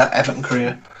 Well, it's Everton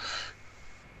career.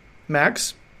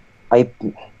 Max?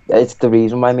 It's the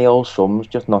reason why my old sum's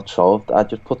just not solved. I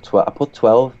just put 12. I put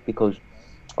 12 because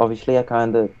obviously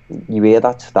you hear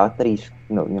that stat that he's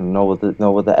no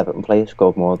other Everton player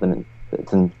scored more than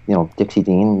Dixie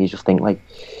Dean. You just think like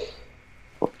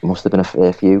must have been a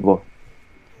fair few, but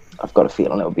I've got a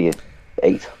feeling it'll be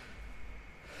 8.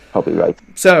 Probably right.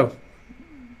 So,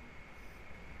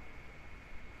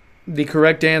 the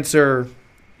correct answer,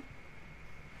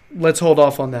 let's hold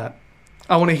off on that.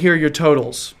 I want to hear your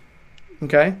totals.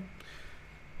 Okay?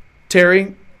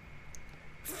 Terry,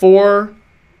 4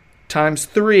 times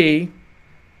 3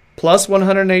 plus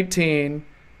 118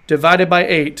 divided by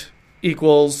 8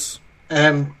 equals...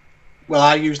 Well,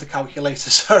 I used the calculator,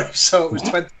 sorry. So it was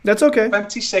That's okay.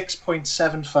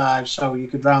 26.75, so you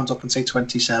could round up and say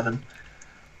 27.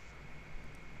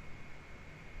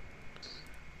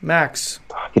 Max.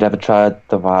 You'd ever tried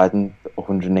dividing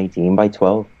 118 by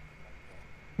 12?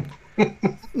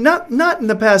 Not in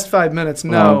the past 5 minutes,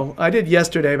 no. I did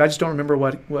yesterday, but I just don't remember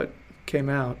what came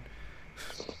out.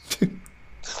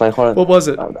 It's like What was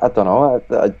it? I don't know.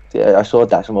 I saw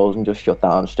decimals and just shut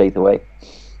down straight away.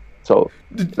 So,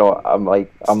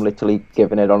 I'm literally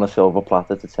giving it on a silver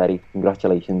platter to Terry.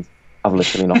 Congratulations. I've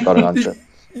literally not got an answer.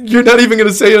 You're not even going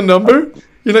to say a number?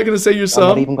 You're not going to say your I'm sum?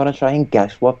 not even going to try and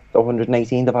guess what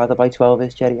 118 divided by 12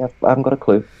 is, Jerry. I haven't got a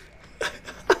clue.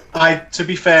 To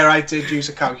be fair, I did use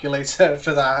a calculator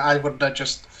for that. I wouldn't have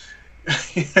just.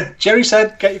 Jerry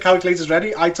said, "Get your calculators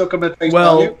ready." I took them at face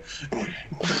value.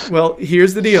 Well,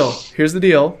 here's the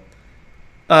deal.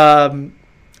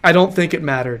 I don't think it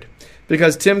mattered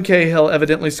because Tim Cahill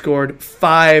evidently scored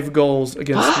 5 goals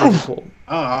against Liverpool.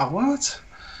 Oh, what?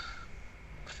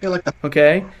 I feel like that.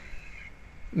 Okay,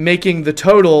 making the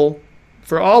total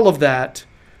for all of that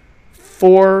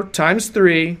 4 times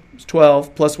 3 is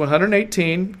 12 plus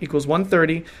 118 equals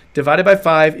 130 divided by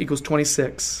 5 equals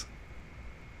 26.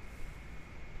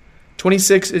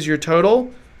 26 is your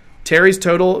total. Terry's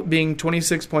total being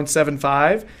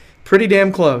 26.75. Pretty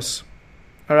damn close.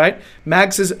 All right.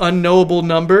 Max's unknowable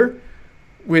number,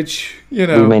 which, We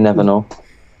may never know.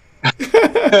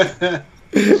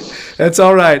 That's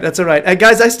all right.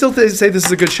 Guys, I still say this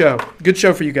is a good show. Good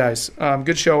show for you guys.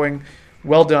 Good showing.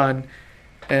 Well done.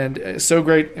 And so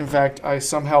great. In fact, I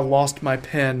somehow lost my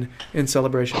pen in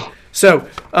celebration. So,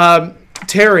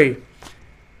 Terry,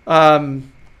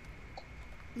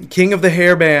 King of the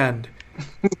Hairband.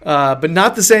 But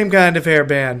not the same kind of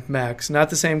hairband, Max. Not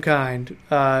the same kind.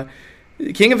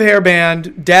 King of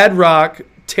Hairband, Dad Rock,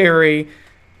 Terry.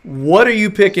 What are you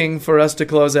picking for us to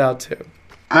close out to?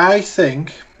 I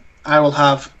think I will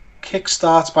have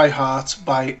 "Kickstart My Heart"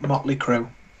 by Motley Crue.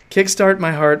 Kickstart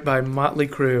My Heart by Motley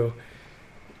Crue.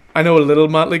 I know a little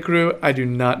Motley Crue. I do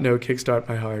not know Kickstart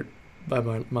My Heart by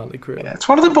Motley Crue. Yeah, it's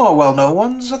one of the more well-known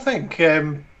ones, I think.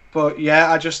 But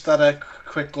yeah, I just had a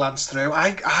quick glance through.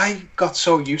 I got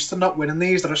so used to not winning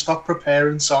these that I stopped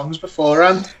preparing songs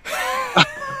beforehand.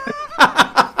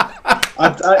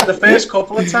 The first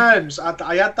couple of times,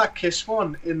 I had that Kiss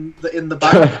one in the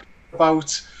back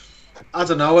about, I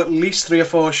don't know, at least 3 or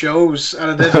 4 shows,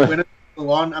 and I didn't win the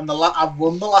one, and I've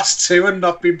won the last 2 and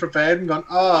not been prepared and gone,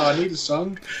 I need a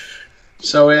song.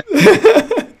 So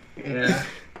yeah.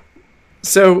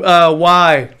 So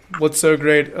why? What's so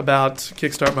great about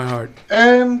Kickstart My Heart?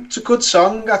 It's a good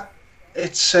song.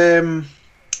 It's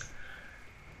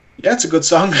it's a good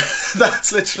song.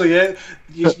 That's literally it.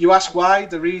 You ask why?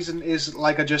 The reason is,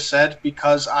 like I just said,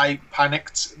 because I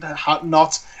panicked,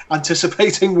 not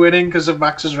anticipating winning because of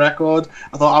Max's record.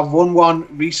 I thought I've won one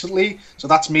recently, so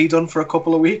that's me done for a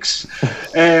couple of weeks.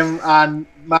 And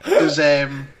Max has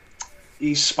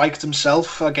he's spiked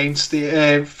himself against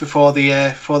the for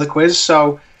the quiz,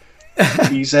 so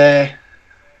he's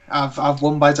I've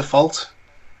won by default.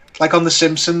 Like on The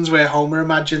Simpsons, where Homer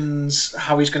imagines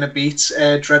how he's going to beat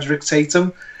Dredrick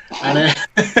Tatum, and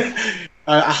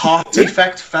a heart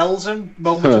defect fells him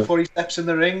moments before he steps in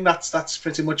the ring. That's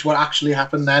pretty much what actually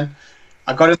happened then.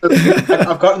 I've got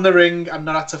in the ring. I'm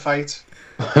not had to fight.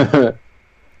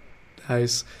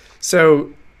 Nice.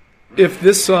 So, if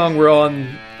this song were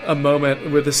on a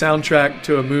moment with a soundtrack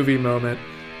to a movie moment,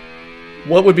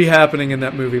 what would be happening in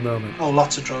that movie moment? Oh,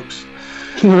 lots of drugs.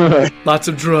 Lots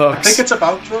of drugs. I think it's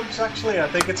about drugs, actually. I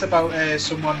think it's about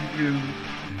someone who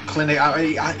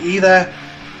either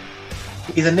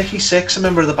Nikki Sixx, a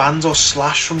member of the band, or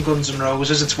Slash from Guns N'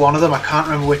 Roses. It's one of them. I can't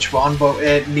remember which one, but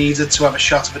it needed to have a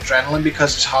shot of adrenaline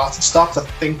because his heart had stopped. I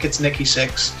think it's Nikki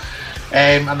Sixx,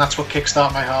 and that's what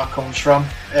Kickstart My Heart comes from.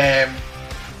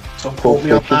 Don't quote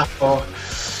me on that,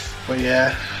 but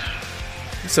yeah.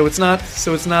 So it's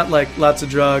not like lots of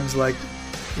drugs, like,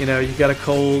 you know, you got a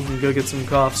cold and go get some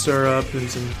cough syrup and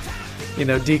some, you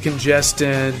know,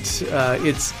 decongestant.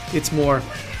 It's more,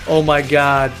 oh my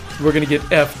God, we're gonna get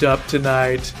effed up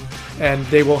tonight, and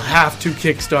they will have to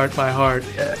kickstart my heart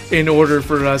in order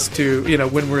for us to, you know,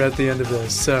 when we're at the end of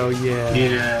this. So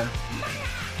yeah.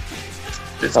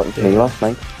 That was me last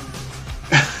night.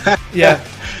 Yeah.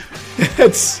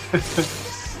 It's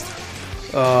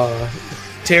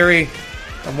Terry.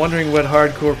 I'm wondering what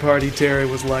hardcore party Terry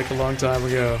was like a long time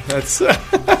ago. That's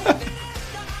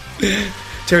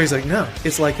Terry's like, no,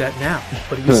 it's like that now.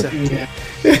 What do you say? Yeah.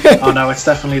 Oh no, it's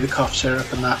definitely the cough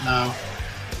syrup and that now.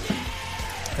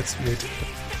 That's me too.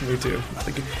 Me too.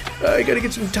 I gotta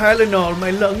get some Tylenol. My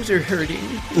lungs are hurting.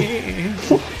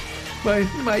 my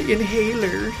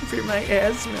inhaler for my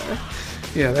asthma.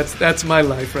 Yeah, that's my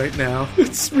life right now.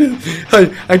 It's really,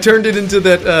 I turned it into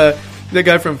that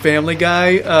guy from Family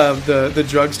Guy, the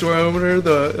drugstore owner.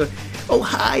 Oh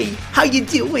hi, how you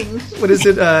doing? What is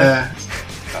it?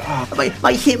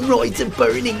 My hemorrhoids are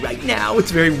burning right now.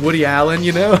 It's very Woody Allen,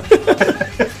 you know.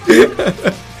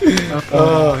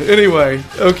 Anyway,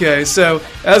 okay. So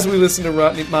as we listen to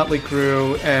Motley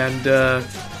Crue and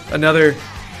another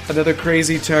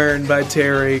crazy turn by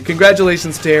Terry.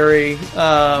 Congratulations, Terry,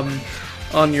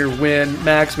 on your win.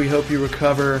 Max, we hope you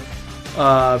recover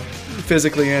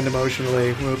physically and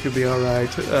emotionally. We hope you'll be all right.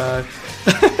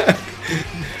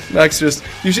 Max just,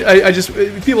 you should, I just,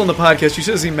 people in the podcast, you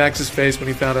should have seen Max's face when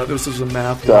he found out this was a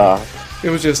math one. It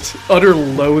was just utter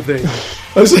loathing.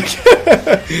 I was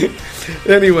like,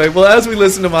 anyway, well, as we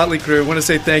listen to Motley Crue, I want to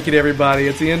say thank you to everybody.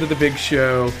 It's the end of the big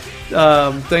show.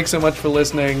 Thanks so much for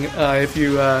listening. If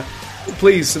you,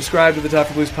 please subscribe to the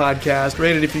Toffee Blues podcast,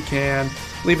 rate it if you can,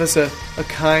 leave us a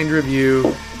kind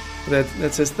review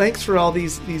that says thanks for all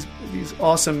these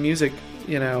awesome music,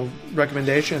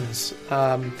 recommendations.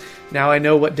 Now I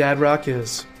know what dad rock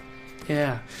is.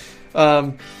 Yeah.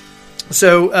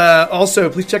 So also,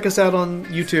 please check us out on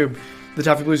YouTube, the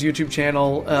Toffee Blues YouTube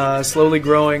channel. Slowly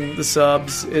growing the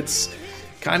subs. It's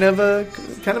kind of a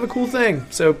cool thing.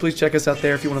 So please check us out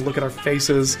there if you want to look at our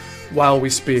faces while we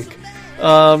speak.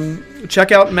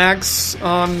 Check out Max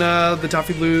on the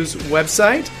Toffee Blues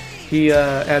website. He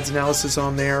adds analysis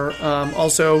on there.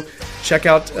 Also, check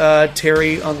out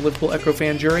Terry on the Liverpool Echo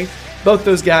Fan Jury. Both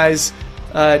those guys,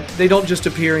 they don't just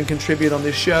appear and contribute on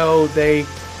this show. They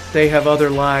have other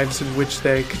lives in which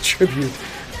they contribute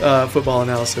football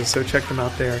analysis. So check them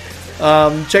out there.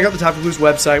 Check out the Toffee Blues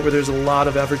website where there's a lot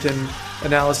of Everton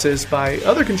analysis by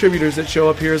other contributors that show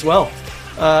up here as well.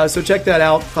 So check that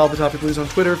out. Follow the Toffee Blues on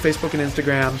Twitter, Facebook, and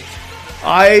Instagram.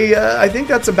 I think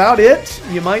that's about it.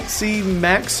 You might see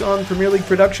Max on Premier League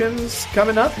Productions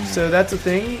coming up, so that's a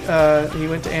thing. He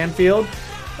went to Anfield,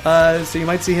 so you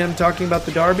might see him talking about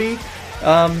the derby.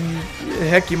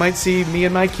 Heck, you might see me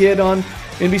and my kid on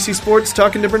NBC Sports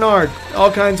talking to Bernard.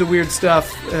 All kinds of weird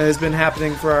stuff has been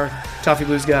happening for our Toffee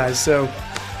Blues guys, so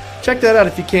check that out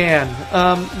if you can.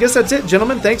 I guess that's it,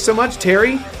 gentlemen. Thanks so much.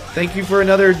 Terry, thank you for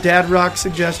another Dad Rock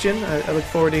suggestion. I look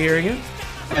forward to hearing it.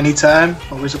 Anytime.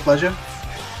 Always a pleasure.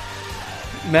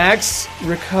 Max,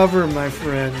 recover, my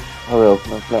friend. I will.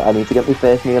 I need to get my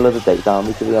first meal of the day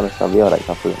down, to be honest. I'll be alright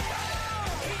after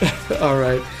it. All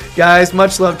right. Guys,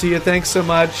 much love to you. Thanks so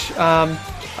much.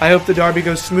 I hope the derby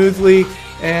goes smoothly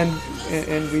and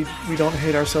we don't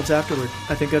hate ourselves afterward.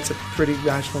 I think that's a pretty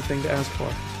rational thing to ask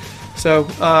for. So,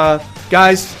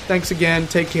 guys, thanks again.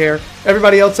 Take care.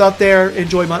 Everybody else out there,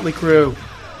 enjoy Motley Crue.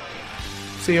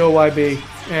 COYB.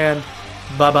 And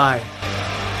bye-bye.